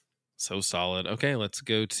 So solid. Okay, let's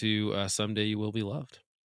go to Someday You Will Be Loved.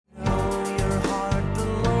 Know your heart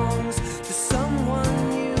belongs to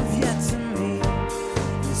someone you've yet to meet.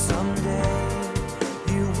 And someday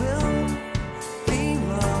you will be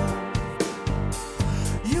loved.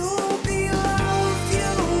 You'll be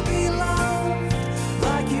loved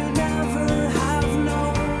like you never have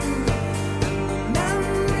known. And the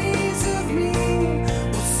memories of me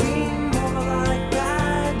will seem more like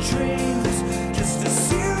bad dreams, just a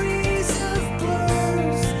series of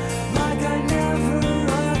blurs, like I never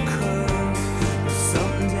occurred. But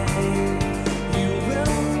someday you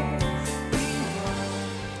will be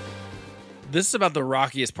loved. This is about the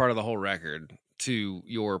rockiest part of the whole record, to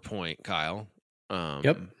your point, Kyle.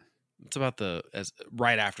 Yep. It's about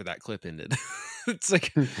right after that clip ended. It's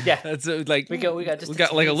like Yeah. that's like We got just we a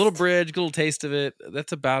got like a little taste. bridge, a little taste of it.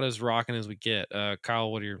 That's about as rocking as we get.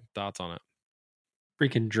 Kyle, what are your thoughts on it?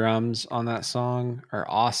 Freaking drums on that song are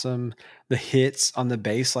awesome. The hits on the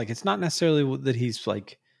bass, like it's not necessarily that he's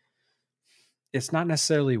like, it's not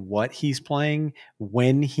necessarily what he's playing.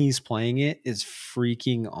 When he's playing it is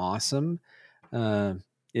freaking awesome.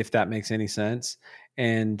 If that makes any sense.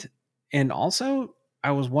 And also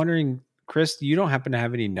I was wondering, Chris, you don't happen to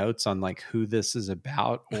have any notes on like who this is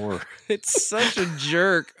about or It's such a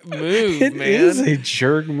jerk move, It man. is a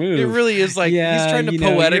jerk move. It really is like Yeah, he's trying to you know,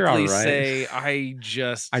 you're poetically all right. say, I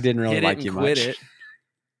didn't really hit like it you and quit much. it,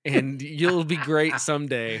 and you'll be great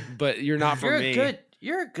someday, but you're not for me.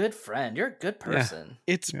 You're a good friend. You're a good person.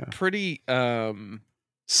 It's Yeah. pretty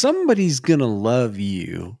Somebody's gonna love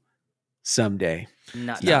you someday.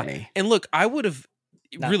 Not Yeah. me. and look, I would have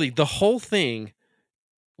Not really the whole thing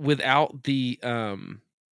without the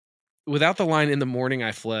line in the morning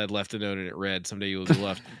I fled, left a note and it read, someday you will be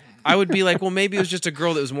loved. I would be like, well, maybe it was just a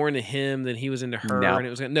girl that was more into him than he was into her. No. And it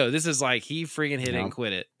was no, this is like he freaking hit it No. and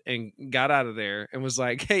quit it and got out of there and was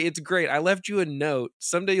like, hey, it's great. I left you a note.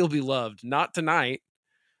 Someday you'll be loved. Not tonight,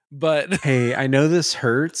 but Hey, I know this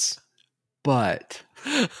hurts, but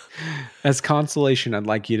as consolation, I'd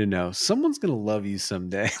like you to know someone's gonna love you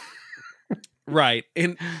someday. right.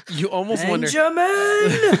 And you almost wonder.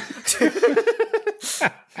 Benjamin.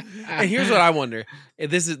 And here's what I wonder.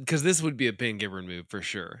 This is because this would be a Ben Gibbard move for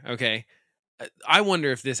sure. Okay. I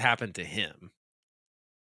wonder if this happened to him.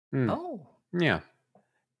 Oh, Yeah.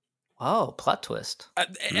 wow! Plot twist.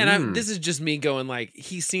 This is just me going like,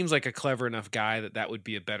 he seems like a clever enough guy that would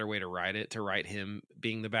be a better way to write it, to write him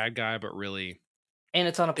being the bad guy, but really And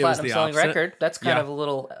it's on a It was platinum the selling opposite. record. That's kind Yeah. of a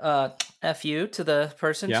little fu to the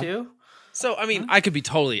person Yeah. too. So, I mean, I could be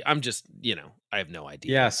totally, I'm just, I have no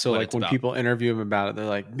idea. Yeah. So what like it's when about. people interview him about it, they're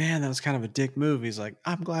like, man, that was kind of a dick move. He's like,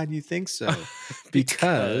 I'm glad you think so.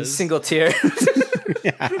 because Single tear.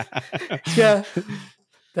 yeah. Yeah.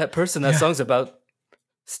 That person that song's about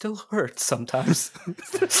still hurts sometimes.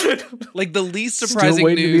 Like the least Still surprising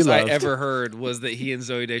waiting to be news I loved. ever heard was that he and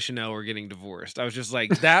Zoe Deschanel were getting divorced. I was just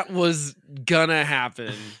like, that was gonna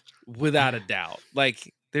happen without a doubt.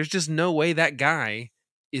 Like, there's just no way that guy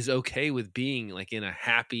is okay with being like in a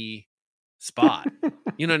happy spot.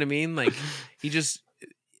 You know what I mean? Like, he just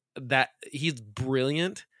he's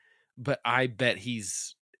brilliant, but I bet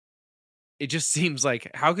it just seems like,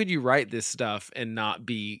 how could you write this stuff and not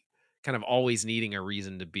be kind of always needing a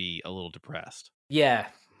reason to be a little depressed? Yeah.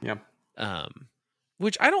 Yep.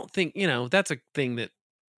 Which I don't think, that's a thing that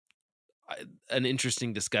an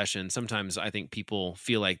interesting discussion. Sometimes I think people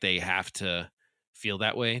feel like they have to feel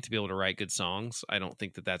that way to be able to write good songs. I don't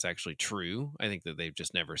think that that's actually true. I think that they've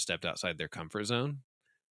just never stepped outside their comfort zone.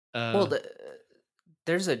 Well,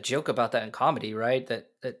 there's a joke about that in comedy, right? That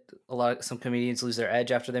some comedians lose their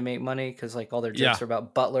edge after they make money because like all their jokes Yeah. are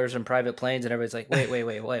about butlers and private planes, and everybody's like,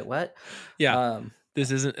 wait, what? Yeah. This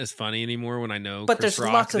isn't as funny anymore when I know, But Chris there's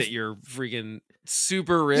Rock, lots of- that you're freaking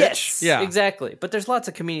super rich. Yes, Yeah. exactly. But there's lots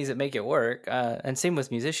of comedians that make it work, and same with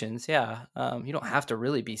musicians. Yeah, you don't have to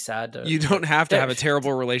really be sad. You don't have to have a There-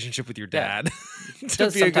 terrible relationship with your Yeah. dad to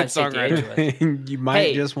does be a good sometimes take the songwriter. edge away. You might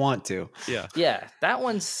Hey. just want to. Yeah. Yeah, that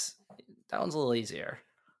one's a little easier.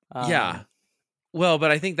 Yeah. Well,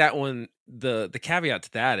 but I think that one, the caveat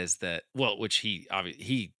to that is that, well, which he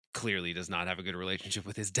clearly does not have a good relationship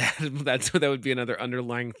with his dad. That would be another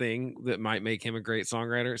underlying thing that might make him a great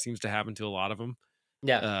songwriter. It seems to happen to a lot of them.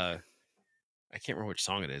 Yeah. I can't remember which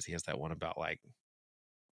song it is. He has that one about like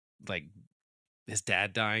his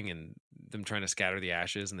dad dying and them trying to scatter the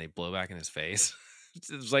ashes and they blow back in his face.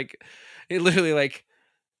 It's like, it literally like,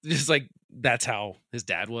 just like, that's how his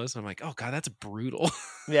dad was. I'm like, oh God, that's brutal.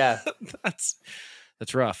 Yeah. that's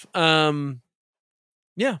rough.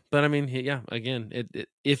 Yeah, but I mean, yeah, again,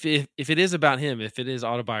 if it is about him, if it is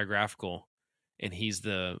autobiographical and he's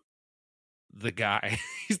the guy,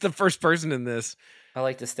 he's the first person in this, I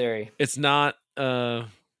like this theory. it's not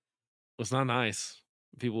nice,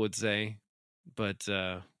 people would say, but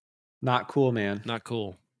Not cool, man. not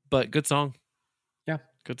cool. But good song. Yeah.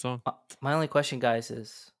 Good song. My only question, guys,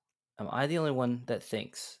 is am I the only one that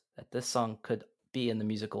thinks that this song could be in the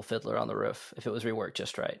musical Fiddler on the Roof if it was reworked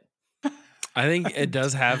just right? I think it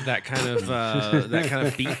does have that kind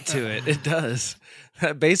of beat to it. It does.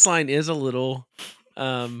 That bass line is a little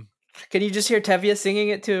Can you just hear Tevye singing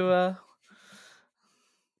it to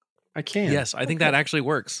I can. yes, I think that actually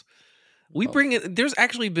works. We bring it. There's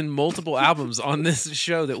actually been multiple albums on this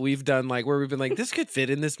show that we've done, like where we've been like, this could fit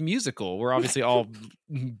in this musical. We're obviously all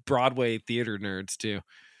Broadway theater nerds too.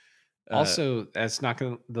 Also, that's not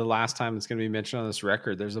going to the last time it's going to be mentioned on this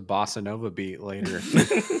record. There's a bossa nova beat later.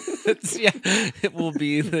 Yeah, it will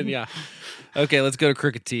be then. Yeah. Okay, let's go to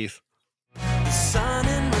Crooked Teeth. The sun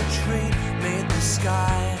in retreat made the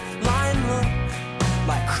skyline look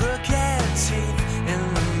like crooked teeth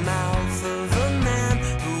in the mouth of a man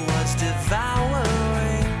who was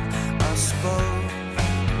devouring us both.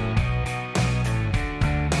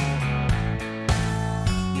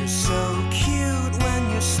 You're so cute when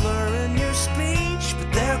you're slurring your speech,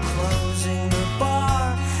 but they're closing the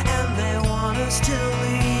bar and they want us to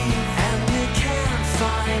leave, and we can't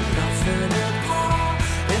find nothing at all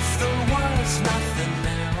if there was nothing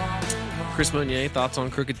there all along. Chris Monier, thoughts on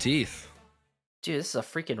Crooked Teeth? Dude, this is a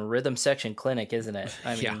freaking rhythm section clinic, isn't it?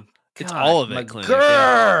 I mean, Yeah. It's God, all of it, McGurr! clinic,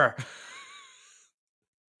 yeah.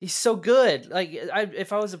 He's so good. Like,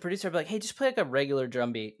 if I was a producer, I'd be like, hey, just play like a regular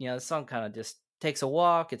drum beat. You know, the song kind of just takes a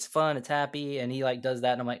walk. It's fun. It's happy. And he like does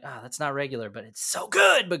that. And I'm like, that's not regular, but it's so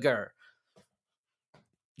good, McGurr.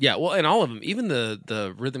 Yeah, well, and all of them, even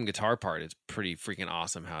the rhythm guitar part is pretty freaking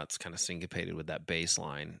awesome. How it's kind of syncopated with that bass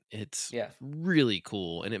line. It's Yeah. really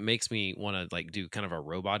cool, and it makes me want to like do kind of a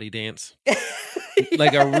robot-y dance,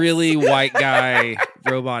 like a really white guy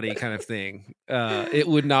robot-y kind of thing. It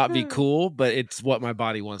would not be cool, but it's what my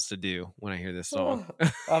body wants to do when I hear this song.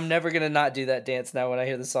 I'm never going to not do that dance now when I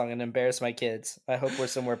hear the song and embarrass my kids. I hope we're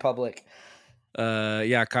somewhere public.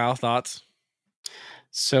 Yeah, Kyle, thoughts?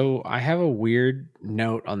 So I have a weird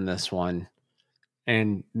note on this one,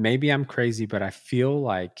 and maybe I'm crazy, but I feel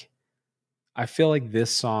like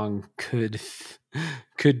this song could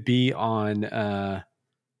be on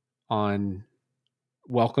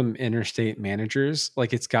Welcome Interstate Managers.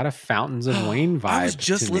 Like it's got a Fountains of Wayne vibe. I was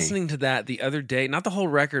just to me. listening to that the other day. Not the whole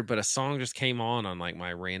record, but a song just came on like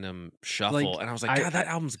my random shuffle, Like, and I was like, God, that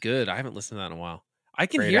album's good. I haven't listened to that in a while. I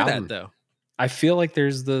can Great hear album. that though. I feel like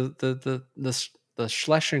there's the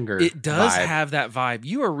Schlesinger. It does vibe. have that vibe.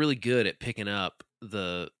 You are really good at picking up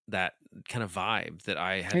that kind of vibe that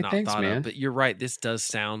I had Hey, not thanks, thought man. of. But you're right. This does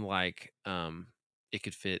sound like it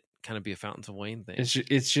could fit kind of be a Fountains of Wayne thing.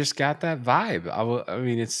 It's just got that vibe. I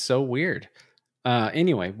mean, it's so weird.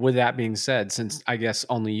 Anyway, with that being said, since I guess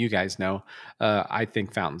only you guys know, I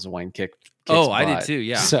think Fountains of Wayne kicks I did butt. too.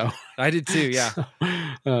 Yeah. So I did too. Yeah.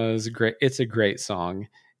 it's a great song,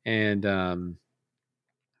 and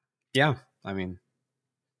yeah, I mean,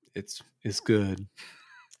 it's good.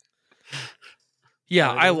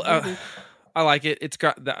 Yeah, I like it. It's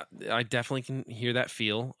got that. I definitely can hear that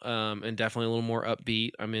feel, and definitely a little more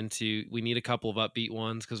upbeat. I'm into. We need a couple of upbeat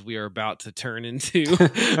ones because we are about to turn into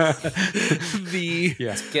the.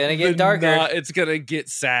 Yeah. It's gonna get darker. It's gonna get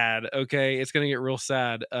sad. Okay, it's gonna get real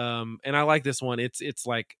sad. And I like this one. It's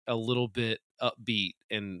like a little bit upbeat,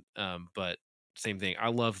 and but same thing. I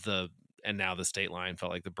love the and now the state line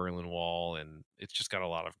felt like the Berlin Wall, and it's just got a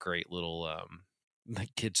lot of great little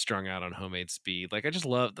like kids strung out on homemade speed. Like I just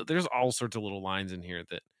love that there's all sorts of little lines in here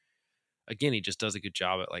that again he just does a good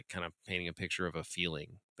job at like kind of painting a picture of a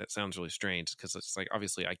feeling. That sounds really strange because it's like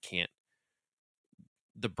obviously I can't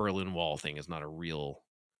the Berlin Wall thing is not a real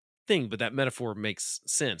thing, but that metaphor makes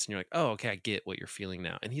sense and you're like, oh okay, I get what you're feeling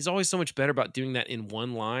now. And he's always so much better about doing that in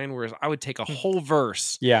one line, whereas I would take a whole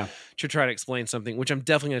verse Yeah. to try to explain something, which I'm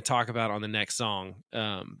definitely going to talk about on the next song.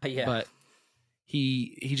 Yeah. But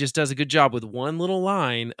he just does a good job with one little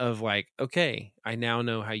line of like, okay, I now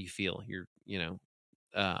know how you feel. You're,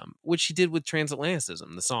 which he did with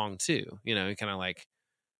Transatlanticism, the song too. Kind of like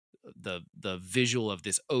the visual of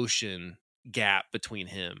this ocean gap between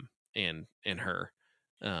him and her.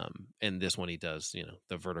 And this one he does,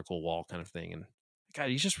 the vertical wall kind of thing. And God,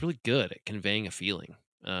 he's just really good at conveying a feeling.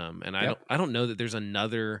 And I don't know that there's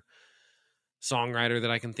another songwriter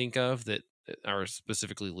that I can think of that are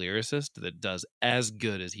specifically lyricist that does as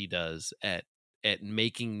good as he does at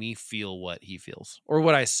making me feel what he feels or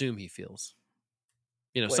what I assume he feels.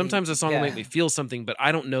 Sometimes a song will make me feel something, but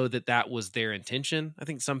I don't know that was their intention. I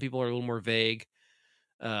think some people are a little more vague,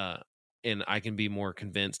 and I can be more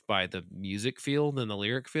convinced by the music feel than the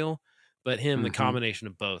lyric feel. But him, the combination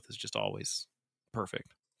of both is just always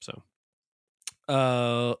perfect. So,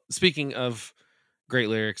 speaking of great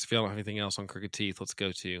lyrics, if y'all don't have anything else on Crooked Teeth, let's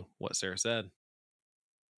go to What Sarah Said.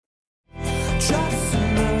 Just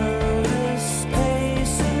nervous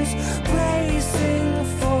paces, bracing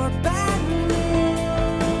for bad news.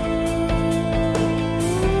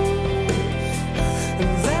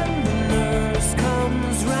 And then the nurse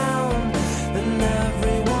comes round, and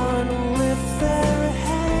everyone lifts their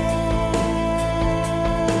heads.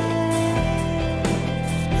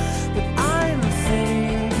 But I'm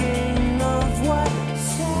thinking of what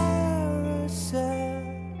Sarah said.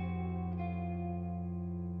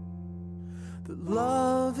 That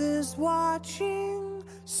love is watching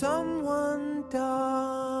someone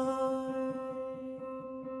die.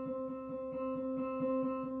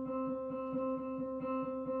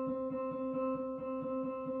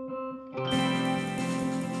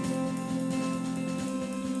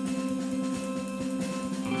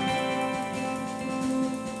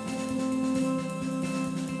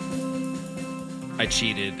 I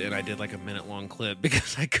cheated and I did like a minute-long clip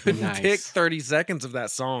because I couldn't Nice. pick 30 seconds of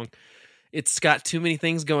that song. It's got too many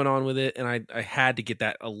things going on with it, and I had to get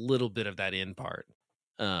that a little bit of that end part.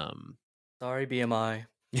 Sorry, BMI.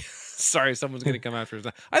 Sorry, someone's going to come after us.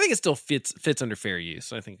 I think it still fits under fair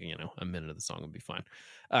use. I think a minute of the song would be fine.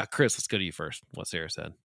 Chris, let's go to you first. What Sarah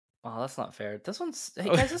said. Oh, that's not fair. This one's hey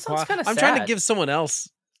guys, this song's kind of sad. I'm trying to give someone else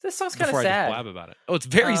this song's kind of before I sad. just blab about it. Oh, it's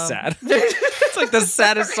very sad. It's like the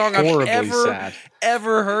saddest song I've Horribly sad.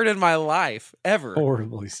 ever heard in my life. Ever.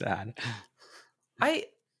 Horribly sad. I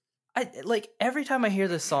like every time I hear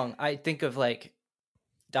this song, I think of like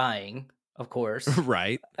dying, of course,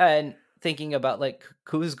 Right. and thinking about like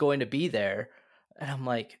who's going to be there, and I'm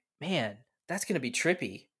like, man, that's gonna be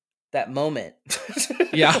trippy. That moment,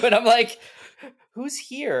 Yeah. But I'm like, who's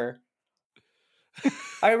here?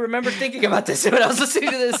 I remember thinking about this when I was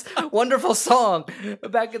listening to this wonderful song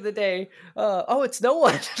back in the day. Oh, it's no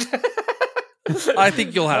one. I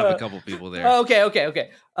think you'll have a couple people there. Okay.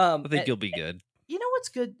 I think you'll be good. You know what's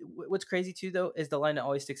good? What's crazy too, though, is the line that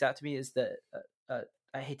always sticks out to me is the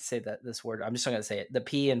I hate to say this word. I'm just not gonna say it. The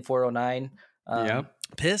P in 409. Yep.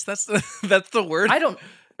 Piss? That's the word? I don't.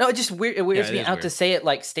 No, it just it weirds it me is out weird. to say it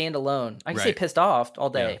like stand alone. I can say Right. pissed off all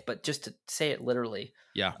day, Yeah. but just to say it literally.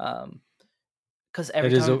 Yeah. Because every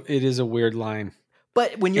time. It is a weird line.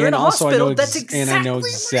 But when you're And in a also hospital, I know that's exactly. and I know what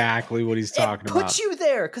exactly what he's talking it about. puts you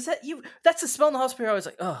there because that's the smell in the hospital. I was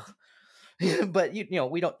like, oh, but we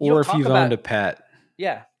don't. You Or don't if talk you've about, owned a pet.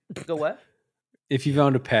 yeah. Go what? If you've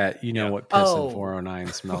owned a pet, you know Yeah. what piss Oh. in 409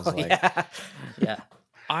 smells Oh, like. yeah.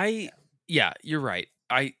 Yeah, you're right.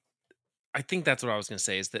 I think that's what I was going to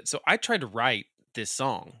say is that so I tried to write this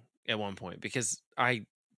song at one point because I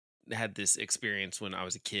had this experience when I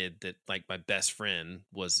was a kid that like my best friend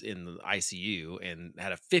was in the ICU and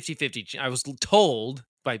had a 50-50 I was told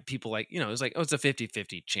by people like, it was like, oh, it's a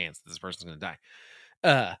 50-50 chance that this person's going to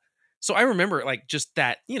die. So I remember like just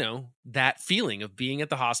that, that feeling of being at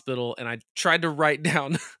the hospital, and I tried to write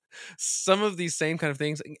down some of these same kind of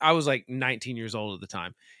things. I was like 19 years old at the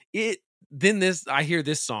time. I hear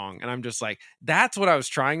this song and I'm just like, that's what I was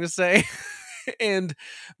trying to say and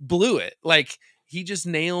blew it. Like he just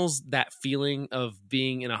nails that feeling of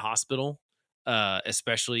being in a hospital,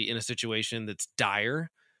 especially in a situation that's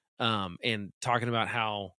dire. And talking about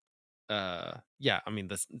how, talking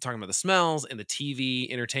about the smells and the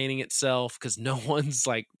TV entertaining itself because no one's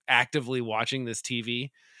like actively watching this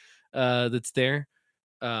TV that's there.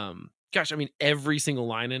 Gosh, I mean, every single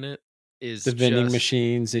line in it is The vending just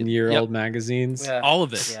machines in year-old magazines. Yeah. all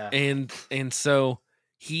of it. Yeah. And so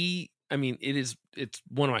it's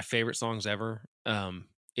one of my favorite songs ever.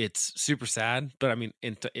 It's super sad, but I mean,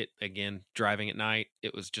 it again, driving at night,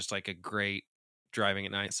 it was just like a great driving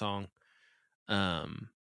at night song. And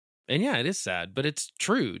yeah, it is sad, but it's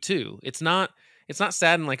true too. It's not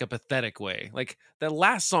sad in like a pathetic way. Like that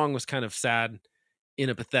last song was kind of sad in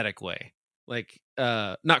a pathetic way. Like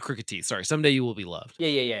not Crooked Teeth, sorry. Someday You Will Be Loved.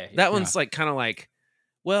 Yeah. That one's like kind of like,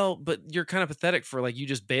 well, but you're kind of pathetic for like you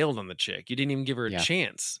just bailed on the chick. You didn't even give her a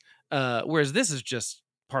chance. Whereas this is just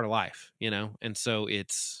part of life, And so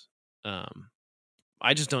it's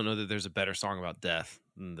I just don't know that there's a better song about death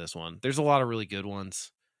than this one. There's a lot of really good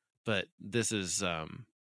ones, but this is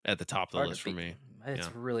at the top of the Hard list to for beat. me.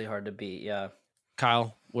 It's really hard to beat. Yeah.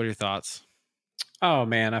 Kyle, what are your thoughts? Oh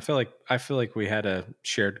man, I feel like we had a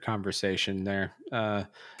shared conversation there.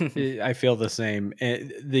 I feel the same.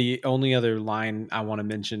 The only other line I want to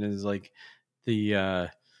mention is like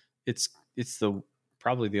it's the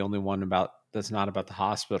probably the only one that's not about the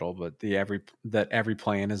hospital, but every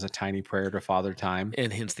plan is a tiny prayer to Father Time,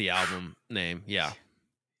 and hence the album name. Yeah.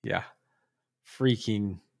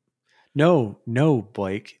 Freaking no,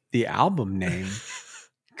 Blake. The album name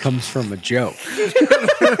comes from a joke.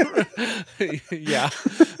 Yeah.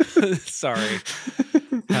 Sorry.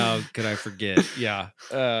 How could I forget? Yeah.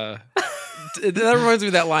 That reminds me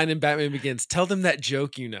of that line in Batman Begins. Tell them that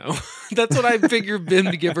joke, That's what I figure Ben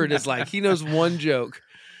Gibbard is like. He knows one joke.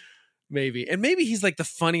 Maybe. And maybe he's like the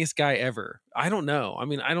funniest guy ever. I don't know. I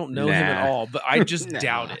mean, I don't know him at all, but I just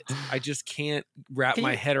doubt it. I just can't wrap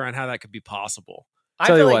my head around how that could be possible. I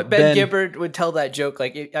feel like Ben Gibbard would tell that joke.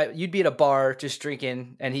 Like you'd be at a bar just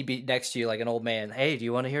drinking, and he'd be next to you like an old man. Hey, do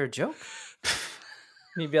you want to hear a joke?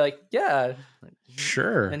 And you'd be like, yeah,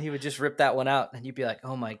 sure. And he would just rip that one out, and you'd be like,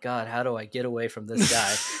 oh my god, how do I get away from this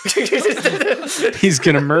guy? He's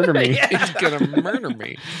gonna murder me. Yeah. He's gonna murder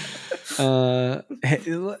me.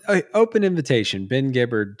 Open invitation, Ben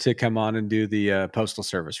Gibbard, to come on and do the Postal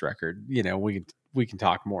Service record. We can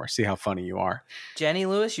talk more. See how funny you are. Jenny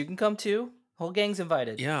Lewis, you can come too. Whole gang's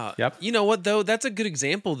invited. Yeah. Yep. You know what though? That's a good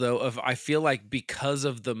example though of I feel like because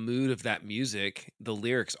of the mood of that music, the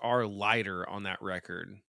lyrics are lighter on that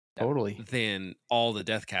record. Totally. Than all the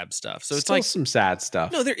Death Cab stuff. So it's still like some sad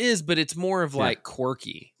stuff. No, there is, but it's more of like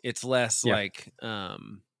quirky. It's less like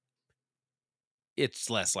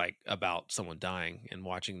it's less like about someone dying and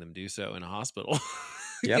watching them do so in a hospital.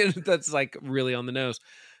 Yep. That's like really on the nose.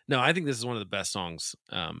 No, I think this is one of the best songs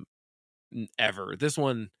ever. This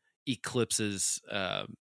one eclipses I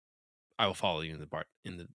Will Follow You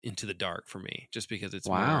into the Dark for me, just because it's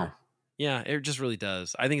more, it just really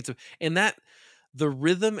does. I think and that the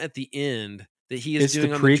rhythm at the end that he is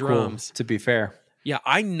doing on the drums, to be fair. Yeah,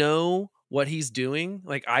 I know what he's doing.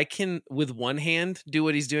 Like I can with one hand do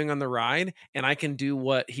what he's doing on the ride, and I can do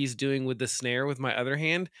what he's doing with the snare with my other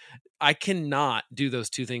hand. I cannot do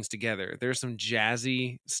those two things together. There's some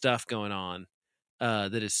jazzy stuff going on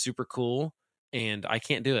that is super cool, and I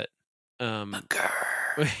can't do it.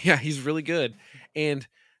 Yeah, he's really good. And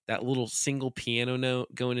that little single piano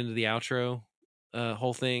note going into the outro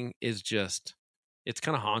whole thing is just, it's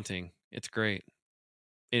kind of haunting. It's great.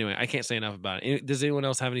 Anyway, I can't say enough about it. Does anyone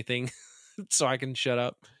else have anything so I can shut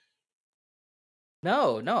up?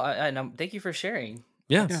 No. Thank you for sharing.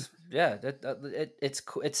 Yeah.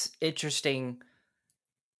 It's interesting.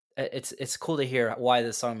 It's cool to hear why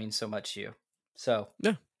this song means so much to you. So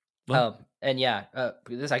yeah. Well, I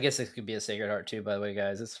guess this could be a Sacred Heart too, by the way,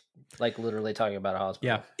 guys. It's like literally talking about a hospital.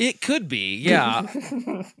 Yeah, it could be. Yeah.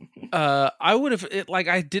 I would have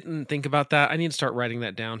I didn't think about that. I need to start writing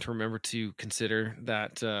that down to remember to consider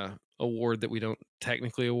that award that we don't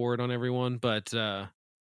technically award on everyone. But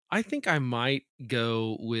I think I might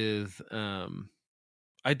go with.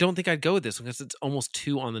 I don't think I'd go with this one because it's almost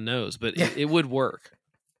too on the nose, but it would work.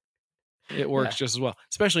 It works just as well,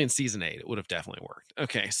 especially in season 8. It would have definitely worked.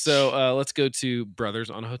 Okay, so let's go to Brothers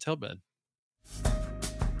on a Hotel Bed.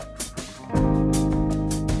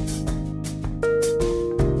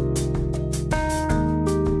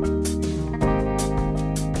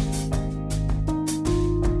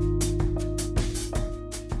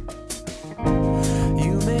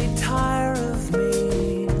 You may tire of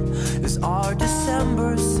me as our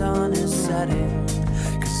December sun is setting,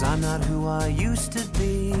 'cause I'm not who I used to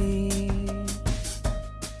be.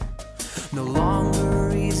 No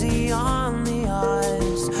longer easy on the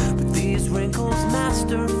eyes, but these wrinkles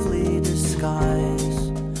masterfully disguise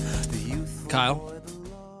the youthful Kyle? boy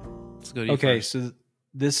below. Let's go to you Okay, first. so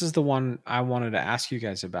this is the one I wanted to ask you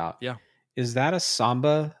guys about. Yeah. Is that a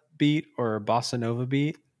samba beat or a bossa nova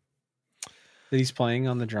beat that he's playing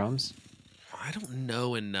on the drums? I don't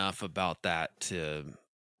know enough about that to.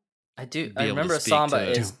 I do. Be I able to remember a speak to samba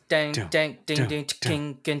it. is dang Dun, dang ding dun, ding dun,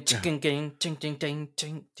 king ding dun. ding ding ding ding ding ding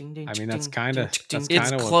ding ding ding. I mean, that's ding, kinda- ding, that's ding, It's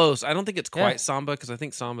kinda what- close. I don't think it's Yeah. quite samba because I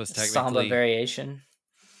think samba is technically samba variation.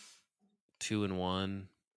 2 and 1.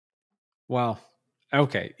 Well,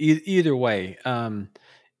 okay. Either way,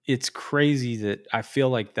 it's crazy that I feel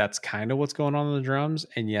like that's kind of what's going on the drums,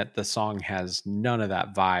 and yet the song has none of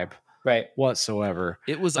that vibe Right. whatsoever.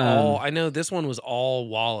 It was Um, all. I know this one was all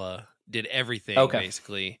Walla did everything Okay.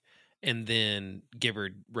 basically, and then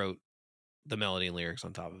Gibbard wrote the melody and lyrics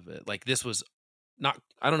on top of it. Like this was not.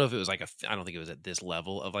 I don't know if it was like a. I don't think it was at this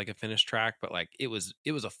level of like a finished track, but like it was.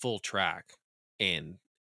 It was a full track, and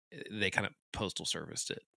they kind of postal serviced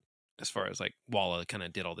it as far as like Walla kind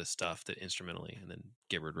of did all this stuff that instrumentally, and then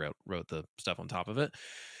Gibbard wrote the stuff on top of it,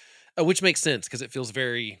 which makes sense because it feels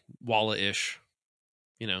very Walla-ish.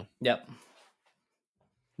 You know. Yep.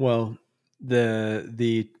 Well,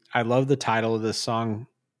 the I love the title of this song,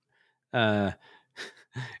 and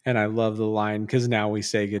I love the line, because now we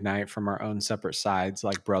say goodnight from our own separate sides,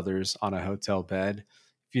 like brothers on a hotel bed.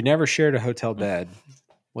 If you never shared a hotel bed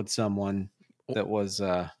with someone that was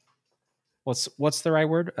what's the right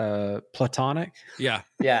word? Platonic. Yeah.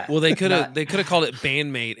 Yeah. Well, they could have Not- they could have called it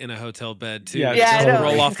bandmate in a hotel bed too. Yeah, It Yeah, I doesn't know.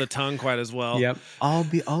 roll off the tongue quite as well. Yep. I'll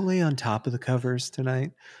lay on top of the covers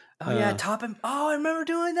tonight. Oh yeah, Uh, top him. Oh, I remember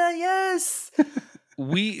doing that. Yes.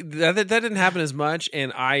 That didn't happen as much,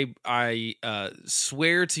 and I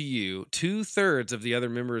swear to you, 2/3 of the other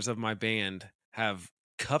members of my band have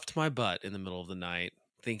cuffed my butt in the middle of the night,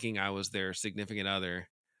 thinking I was their significant other.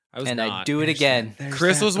 I was And not. I do it again.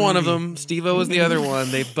 Chris was one of them. Steve-O was the other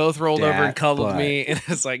one. They both rolled over and Dat cuddled butt. me, and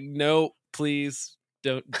it's like, no, please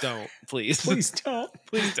don't, please, Please don't.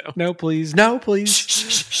 please don't. No, please. No, please.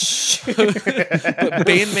 But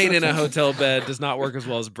bandmate in a hotel bed does not work as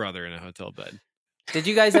well as brother in a hotel bed. Did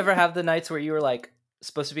you guys ever have the nights where you were like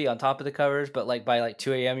supposed to be on top of the covers, but like by like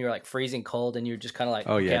 2 a.m. you were like freezing cold and you were just kind of like,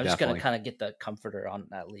 Oh, okay, yeah, I'm just gonna definitely. kind of get the comforter on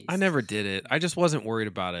at least. I never did it. I just wasn't worried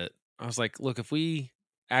about it. I was like, look, if we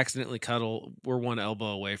accidentally cuddle, we're one elbow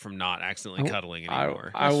away from not accidentally cuddling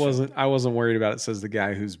anymore. I wasn't worried about it, says the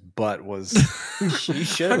guy whose butt was You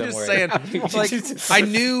should have I'm been just worried. saying, like, I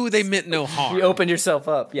knew they meant no harm. You opened yourself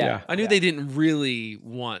up. Yeah. Yeah. I knew they didn't really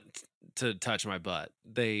want to touch my butt.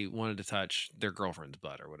 They wanted to touch their girlfriend's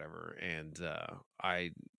butt or whatever, and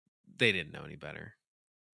they didn't know any better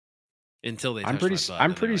until they. I'm touched pretty my butt, I'm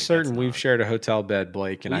and they're pretty like, certain "That's we've not-" shared a hotel bed,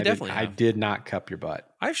 Blake, and We I definitely I have. did not cup your butt.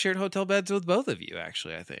 I've shared hotel beds with both of you,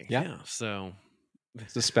 actually. I think. Yeah. Yeah. So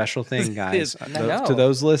It's a special thing, guys. It is. I know. To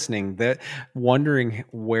those listening, that wondering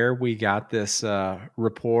where we got this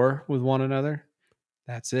rapport with one another,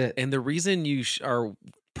 that's it. And the reason you are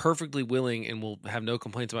perfectly willing and will have no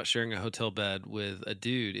complaints about sharing a hotel bed with a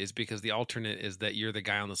dude is because the alternate is that you're the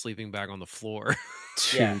guy on the sleeping bag on the floor.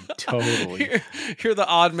 Dude, Yeah. totally. You're the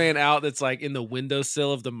odd man out that's like in the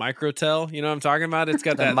windowsill of the microtel. You know what I'm talking about? It's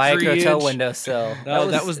got The that microtel 3-inch windowsill. Oh,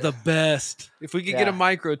 that was the best. If we could get a Yeah.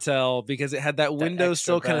 microtel, because it had that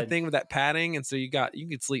windowsill extra kind of bed. thing with that padding, and so you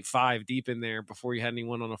could sleep 5 deep in there before you had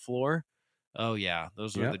anyone on the floor. Oh yeah,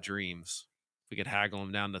 those were Yep. the dreams. We could haggle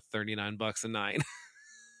them down to $39 a night.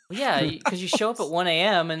 Yeah, because you show up at 1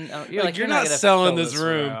 a.m. and you're like, you're not not gonna selling fill this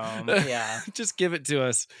room. Yeah. Just give it to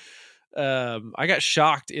us. I got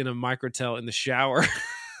shocked in a microtel in the shower.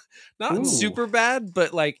 Not Ooh. super bad,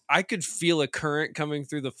 but like I could feel a current coming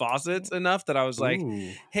through the faucets enough that I was like,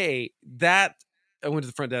 Ooh. hey, that I went to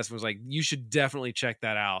the front desk and was like, you should definitely check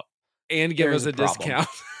that out and give There's us a a problem. discount.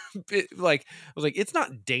 Like I was like, it's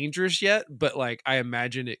not dangerous yet, but like I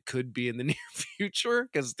imagine it could be in the near future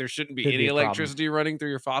because there shouldn't be Could any be a problem. electricity running through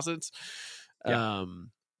your faucets. Yeah.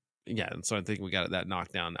 Yeah, and so I think we got that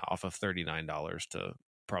knocked down off of $39 to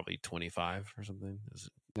probably $25 or something.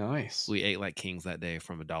 Nice. We ate like kings that day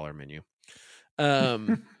from a dollar menu.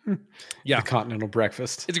 Yeah. The continental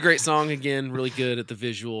breakfast. It's a great song. Again, really good at the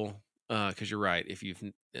visual. Because you're right. If you've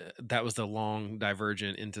that was the long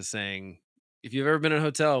divergent into saying, if you've ever been in a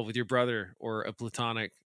hotel with your brother or a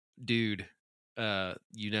platonic dude,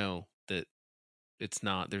 you know that it's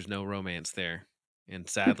not. There's no romance there, and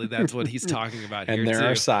sadly, that's what he's talking about here And there too.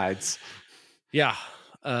 are sides. Yeah,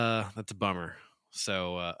 that's a bummer.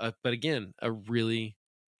 So, but again, a really,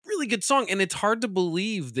 really good song, and it's hard to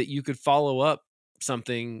believe that you could follow up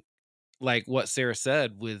something like what Sarah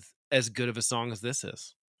said with as good of a song as this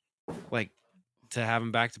is. Like, to have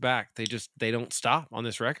them back to back, they don't stop on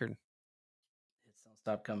this record. Hits don't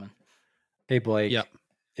stop coming. Hey, Blake, Yep.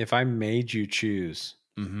 if I made you choose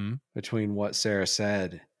Mm-hmm. between what Sarah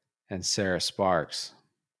said and Sarah Sparks,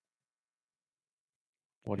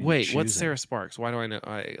 what are you Wait, choosing? what's Sarah Sparks? Why do I know?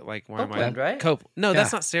 Why am I? Copeland, right? Cope. No,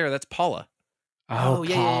 that's Yeah. not Sarah. That's Paula. Oh,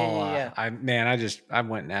 yeah, yeah, yeah, Paula. yeah. I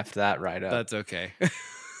went and effed that right up. That's okay.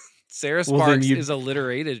 Sarah Well, then Sparks you'd- is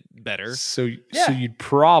alliterated better. So Yeah. you'd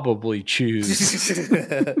probably choose.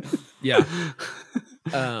 Yeah.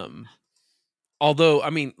 Although, I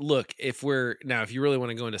mean, look, if you really want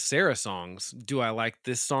to go into Sarah songs, do I like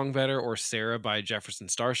this song better or Sarah by Jefferson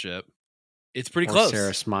Starship? It's pretty Or close.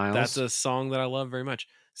 Sarah Smiles. That's a song that I love very much.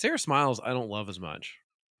 Sarah Smiles, I don't love as much.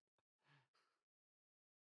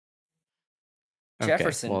 Okay,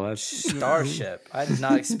 Jefferson well, that's Starship. I did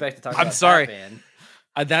not expect to talk I'm about sorry. that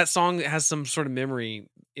band. That song has some sort of memory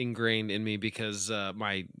ingrained in me because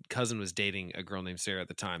my cousin was dating a girl named Sarah at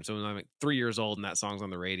the time. So when I'm like 3 years old and that song's on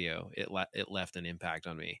the radio, it left an impact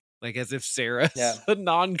on me. Like as if Sarah's Yeah. a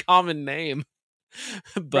non-common name.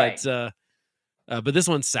 But Right. but this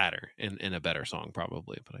one's sadder and a better song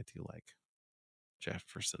probably. But I do like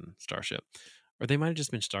Jefferson Starship. Or they might have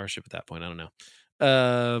just been Starship at that point. I don't know.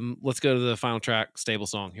 Let's go to the final track, Stable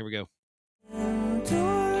Song. Here we go.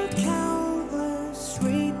 Endured countless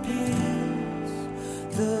repeats,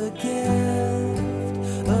 the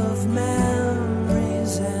gift of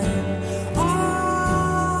memories and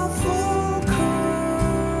awful curse.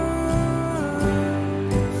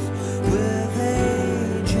 With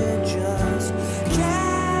age it just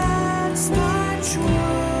gets much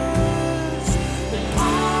worse, but I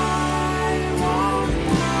won't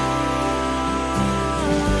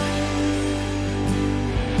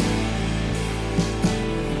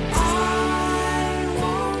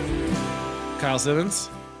Kyle Simmons.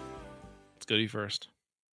 Let's go to you first.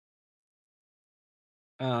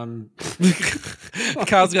 um,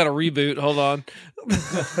 Kyle's got a reboot. Hold on.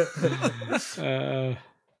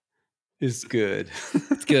 is good.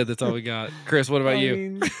 It's good. That's all we got. Chris, what about you?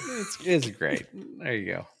 mean, it's great. There you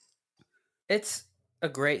go. It's a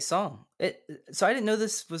great song. So I didn't know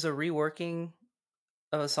this was a reworking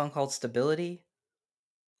of a song called Stability.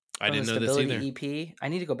 I from didn't the know this either. Stability EP. I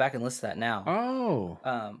need to go back and listen to that now. Oh,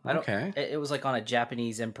 I don't. okay. It was like on a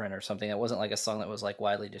Japanese imprint or something. It wasn't like a song that was like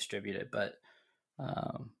widely distributed, but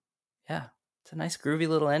yeah, it's a nice groovy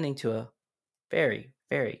little ending to a very,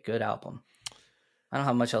 very good album. I don't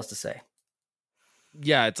have much else to say.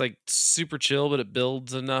 Yeah, it's like super chill, but it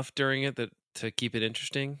builds enough during it that to keep it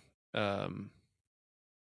interesting.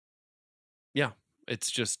 Yeah,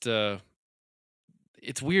 it's just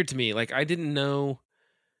it's weird to me. Like I didn't know.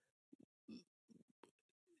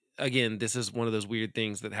 Again, this is one of those weird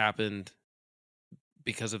things that happened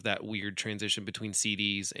because of that weird transition between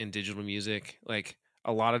CDs and digital music. Like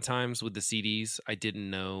a lot of times with the CDs, I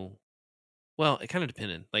didn't know. Well, it kind of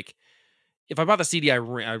depended. Like if I bought the CD,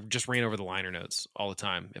 I just ran over the liner notes all the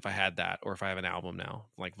time if I had that, or if I have an album now,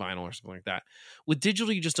 like vinyl or something like that. With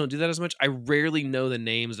digital, you just don't do that as much. I rarely know the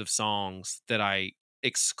names of songs that I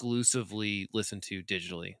exclusively listen to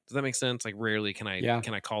digitally. Does that make sense? Like rarely can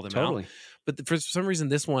I call them out. Totally. But for some reason,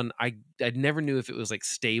 this one I never knew if it was like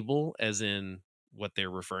stable, as in what they're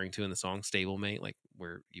referring to in the song, stablemate, like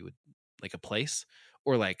where you would like a place,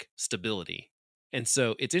 or like stability. And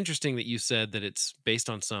so it's interesting that you said that it's based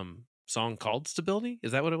on some song called Stability.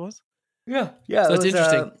 Is that what it was? Yeah. So it's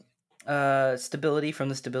interesting. Stability from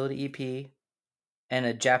the Stability EP and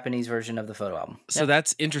a Japanese version of the photo album. So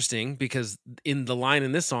that's interesting because in the line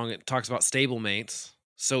in this song, it talks about stablemates.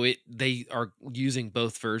 So they are using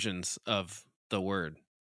both versions of the word.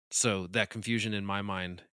 So that confusion in my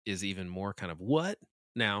mind is even more kind of what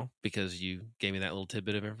now because you gave me that little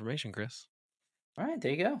tidbit of information, Chris. All right,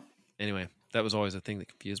 there you go. Anyway, that was always a thing that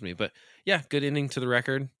confused me. But yeah, good ending to the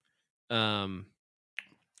record.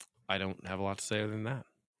 I don't have a lot to say other than that.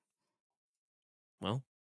 Well,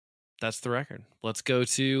 that's the record. Let's go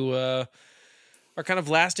to our kind of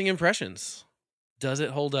lasting impressions. Does it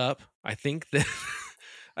hold up? I think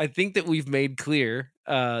that we've made clear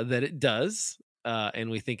that it does, and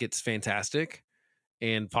we think it's fantastic.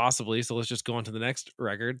 and possibly. So let's just go on to the next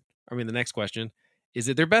record. I mean, the next question: is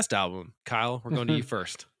it their best album? Kyle, we're going to you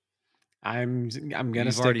first. I'm gonna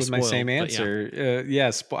You've stick already with my same spoiled, but yeah.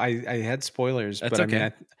 answer. I had spoilers, That's but I mean,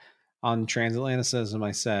 okay. on Transatlanticism,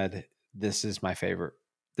 I said this is my favorite.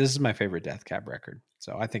 This is my favorite Death Cab record,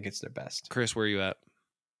 so I think it's their best. Chris, where are you at?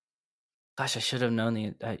 Gosh, I should have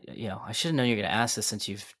known I should have known you're going to ask this since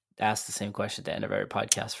you've asked the same question at the end of every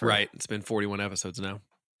podcast. Right. It's been 41 episodes now.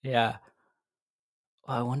 Yeah.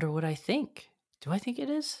 Well, I wonder what I think. Do I think it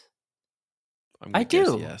is? I'm I gonna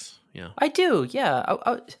guess do. yes. Yeah. I do. Yeah.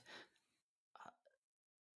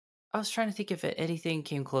 I was trying to think if anything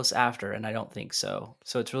came close after, and I don't think so.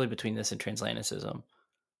 So it's really between this and Transatlanticism.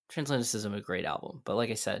 Transatlanticism, a great album, but like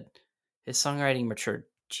I said, his songwriting matured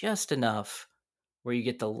just enough where you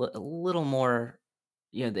get a little more,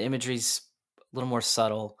 the imagery's a little more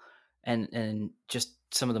subtle, and just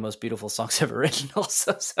some of the most beautiful songs ever written.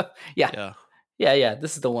 Also, so yeah.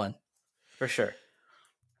 This is the one for sure.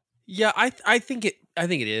 Yeah, I think it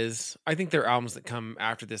is. I think their albums that come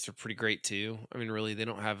after this are pretty great too. I mean, really, they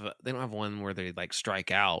don't have one where they like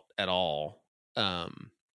strike out at all,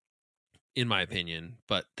 in my opinion.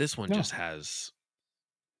 But this one No. just has,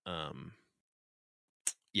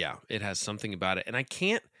 it has something about it, and I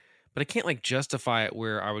can't like justify it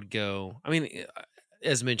where I would go. I mean,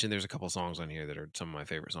 as mentioned, there's a couple songs on here that are some of my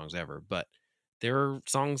favorite songs ever, but there are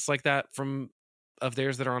songs like that of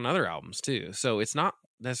theirs that are on other albums too. So it's not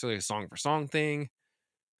necessarily a song for song thing.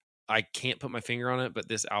 I can't put my finger on it, but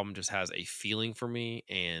this album just has a feeling for me,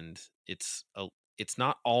 and it's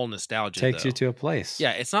not all nostalgia. Takes though. you to a place.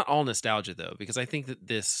 Yeah, it's not all nostalgia though, because I think you could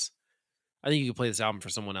play this album for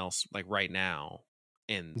someone else like right now,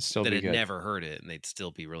 and It'd still that be had good. never heard it, and they'd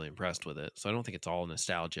still be really impressed with it. So I don't think it's all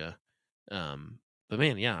nostalgia. But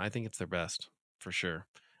man, yeah, I think it's their best for sure.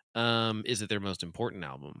 Is it their most important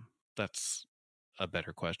album? That's a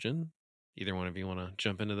better question. Either one of you want to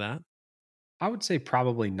jump into that? I would say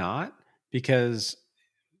probably not, because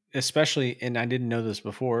especially, and I didn't know this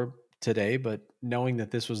before today, but knowing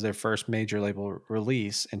that this was their first major label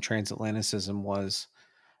release and Transatlanticism was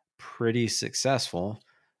pretty successful,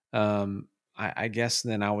 I guess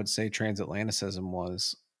then I would say Transatlanticism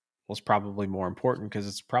was probably more important because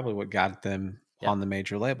it's probably what got them Yeah. on the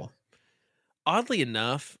major label. Oddly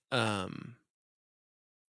enough,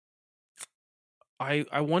 I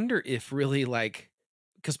wonder if really like,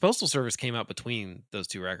 because Postal Service came out between those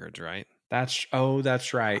two records, right? That's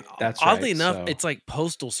right. That's oddly right. enough, So it's like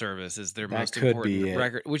Postal Service is their that most could be important it.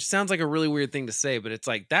 record, which sounds like a really weird thing to say, but it's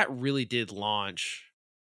like that really did launch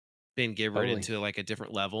Ben Gibbard Totally. into like a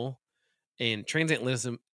different level. And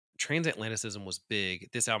Transatlanticism was big.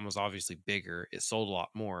 This album was obviously bigger. It sold a lot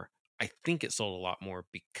more. I think it sold a lot more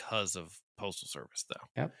because of Postal Service, though.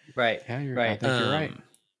 Yep. Right. Yeah, I Right. think you're right.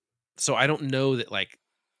 So I don't know that like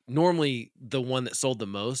normally the one that sold the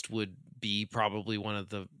most would be probably one of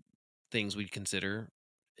the things we'd consider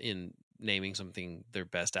in naming something their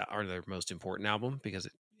best or their most important album, because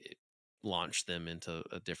it launched them into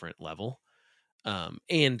a different level.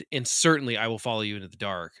 And certainly I Will Follow You Into the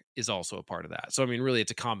Dark is also a part of that. So I mean, really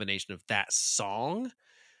it's a combination of that song,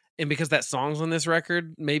 and because that song's on this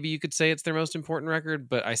record, maybe you could say it's their most important record,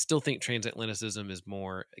 but I still think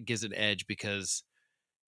Transatlanticism gives it an edge, because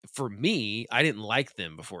for me, I didn't like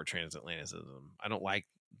them before Transatlanticism. I don't like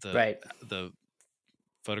the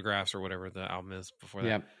Photographs or whatever the album is before that.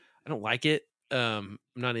 Yep. I don't like it. I'm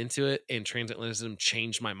not into it, and Transatlanticism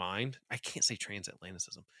changed my mind. I can't say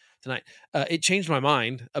Transatlanticism tonight. It changed my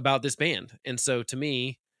mind about this band, and so to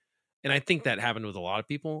me, and I think that happened with a lot of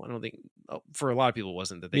people. I don't think for a lot of people it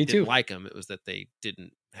wasn't that they Me didn't too. like them; it was that they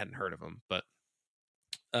hadn't heard of them. But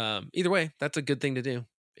either way, that's a good thing to do,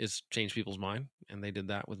 is change people's mind, and they did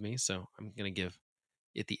that with me. So I'm gonna give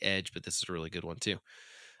it the edge, but this is a really good one too.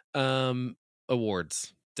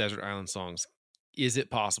 Awards, Desert Island Songs. Is it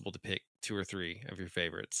possible to pick 2 or 3 of your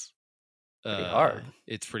favorites? Pretty hard.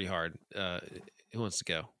 It's pretty hard. Who wants to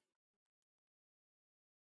go?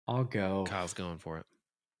 I'll go. Kyle's going for it.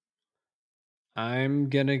 I'm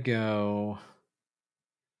gonna go.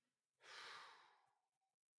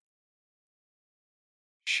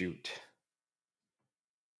 Shoot.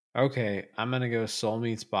 Okay, I'm gonna go Soul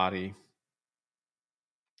Meets Body.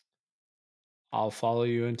 I'll Follow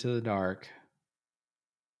You Into the Dark.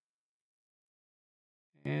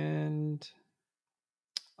 And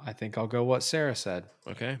I think I'll go What Sarah Said.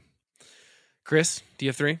 Okay. Chris, do you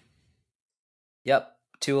have 3? Yep.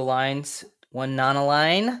 2 aligns, 1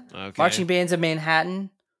 non-align. Okay. Marching Bands of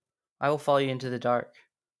Manhattan. I Will Follow You Into the Dark.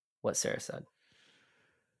 What Sarah Said.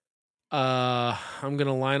 I'm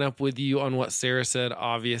gonna line up with you on what Sarah said.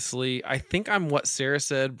 Obviously, I think I'm what Sarah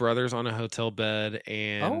said. Brothers on a Hotel Bed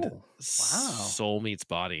and Oh, wow. Soul Meets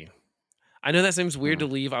Body. I know that seems weird Hmm.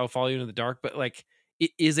 to leave. I'll Follow You into the Dark, but like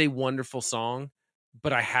it is a wonderful song.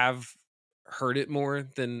 But I have heard it more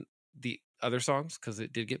than the other songs because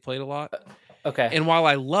it did get played a lot. Okay. And while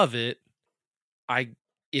I love it,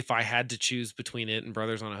 if I had to choose between it and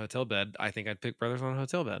Brothers on a Hotel Bed, I think I'd pick Brothers on a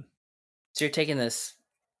Hotel Bed. So you're taking this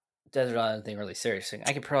Desert Island thing really seriously.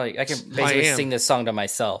 I can I basically am. sing this song to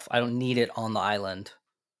myself. I don't need it on the island.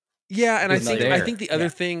 Yeah, and It's I there. think the other Yeah.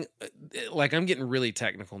 thing, like I'm getting really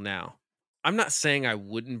technical now. I'm not saying I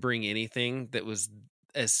wouldn't bring anything that was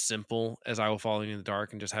as simple as I Will Follow You in the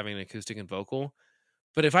Dark and just having an acoustic and vocal.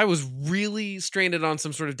 But if I was really stranded on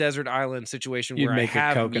some sort of desert island situation You'd where I make a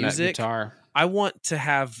have coconut music, guitar. I want to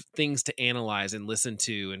have things to analyze and listen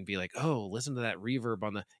to and be like, oh, listen to that reverb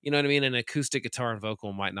on the, you know what I mean? An acoustic guitar and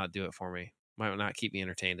vocal might not do it for me. Might not keep me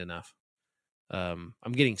entertained enough. I'm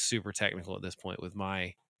getting super technical at this point with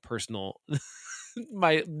my personal,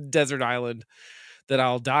 my desert island that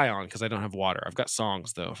I'll die on because I don't have water. I've got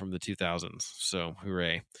songs though from the 2000s. So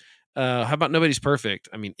hooray. How about Nobody's Perfect?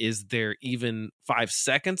 I mean, is there even 5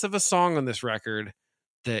 seconds of a song on this record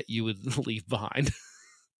that you would leave behind?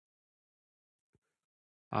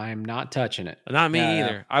 I'm not touching it. Not me No, no.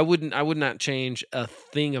 either. I would not change a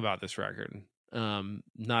thing about this record.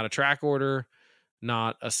 Not a track order,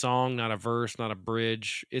 not a song, not a verse, not a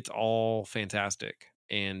bridge. It's all fantastic.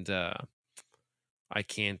 And I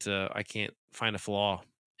can't find a flaw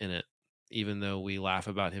in it, even though we laugh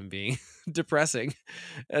about him being depressing.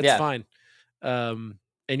 That's Yeah. fine. And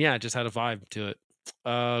yeah, it just had a vibe to it.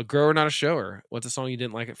 Grower Not a Shower. What's a song you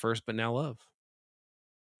didn't like at first but now love?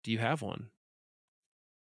 Do you have one?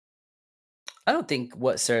 I don't think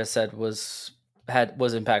what Sarah said was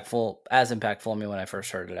impactful on me when I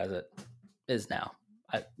first heard it as it is now.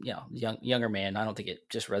 Younger man. I don't think it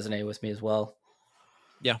just resonated with me as well.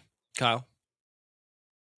 Kyle?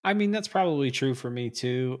 I mean, that's probably true for me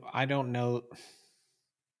too. I don't know.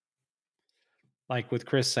 Like with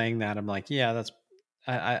Chris saying that, I'm like, yeah, that's.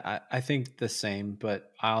 I think the same,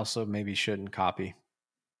 but I also maybe shouldn't copy.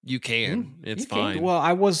 You can. Mm, It's you can. fine. Well,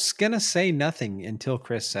 I was gonna say nothing until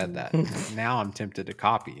Chris said that. Now I'm tempted to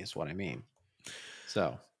copy, is what I mean.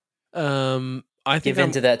 So I think Give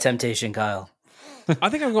in to that temptation, Kyle. I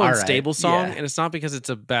think I'm going All right, Stable Song, yeah. and it's not because it's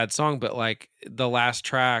a bad song, but like the last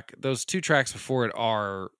track, those 2 tracks before it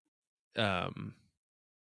are,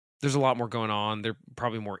 there's a lot more going on. They're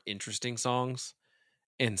probably more interesting songs,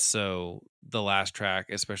 and so the last track,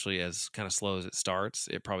 especially as kind of slow as it starts,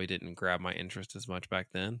 it probably didn't grab my interest as much back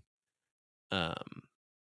then, and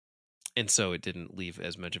so it didn't leave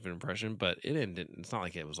as much of an impression. But it didn't. It's not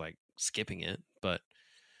like it was like skipping it, but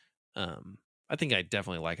I think I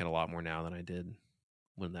definitely like it a lot more now than I did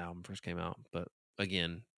when the album first came out. But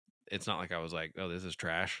again, it's not like I was like, oh, this is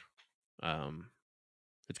trash.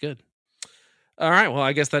 It's good. All right. Well,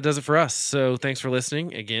 I guess that does it for us. So thanks for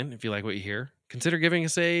listening. Again, if you like what you hear, consider giving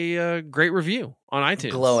us a great review on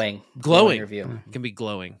iTunes. Glowing review. It can be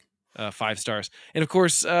glowing. 5 stars. And of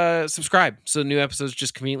course, subscribe so new episodes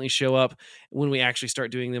just conveniently show up when we actually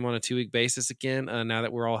start doing them on a 2-week basis again. Now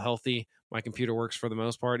that we're all healthy, my computer works for the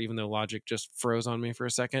most part, even though Logic just froze on me for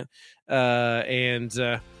a second. And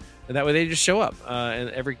that way they just show up and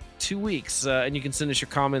every 2 weeks. And you can send us your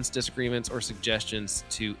comments, disagreements, or suggestions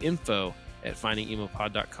to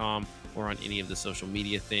info@findingemopod.com or on any of the social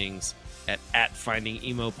media things at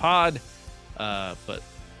 @findingemopod. But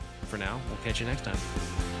for now, we'll catch you next time.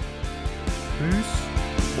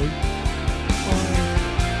 peace.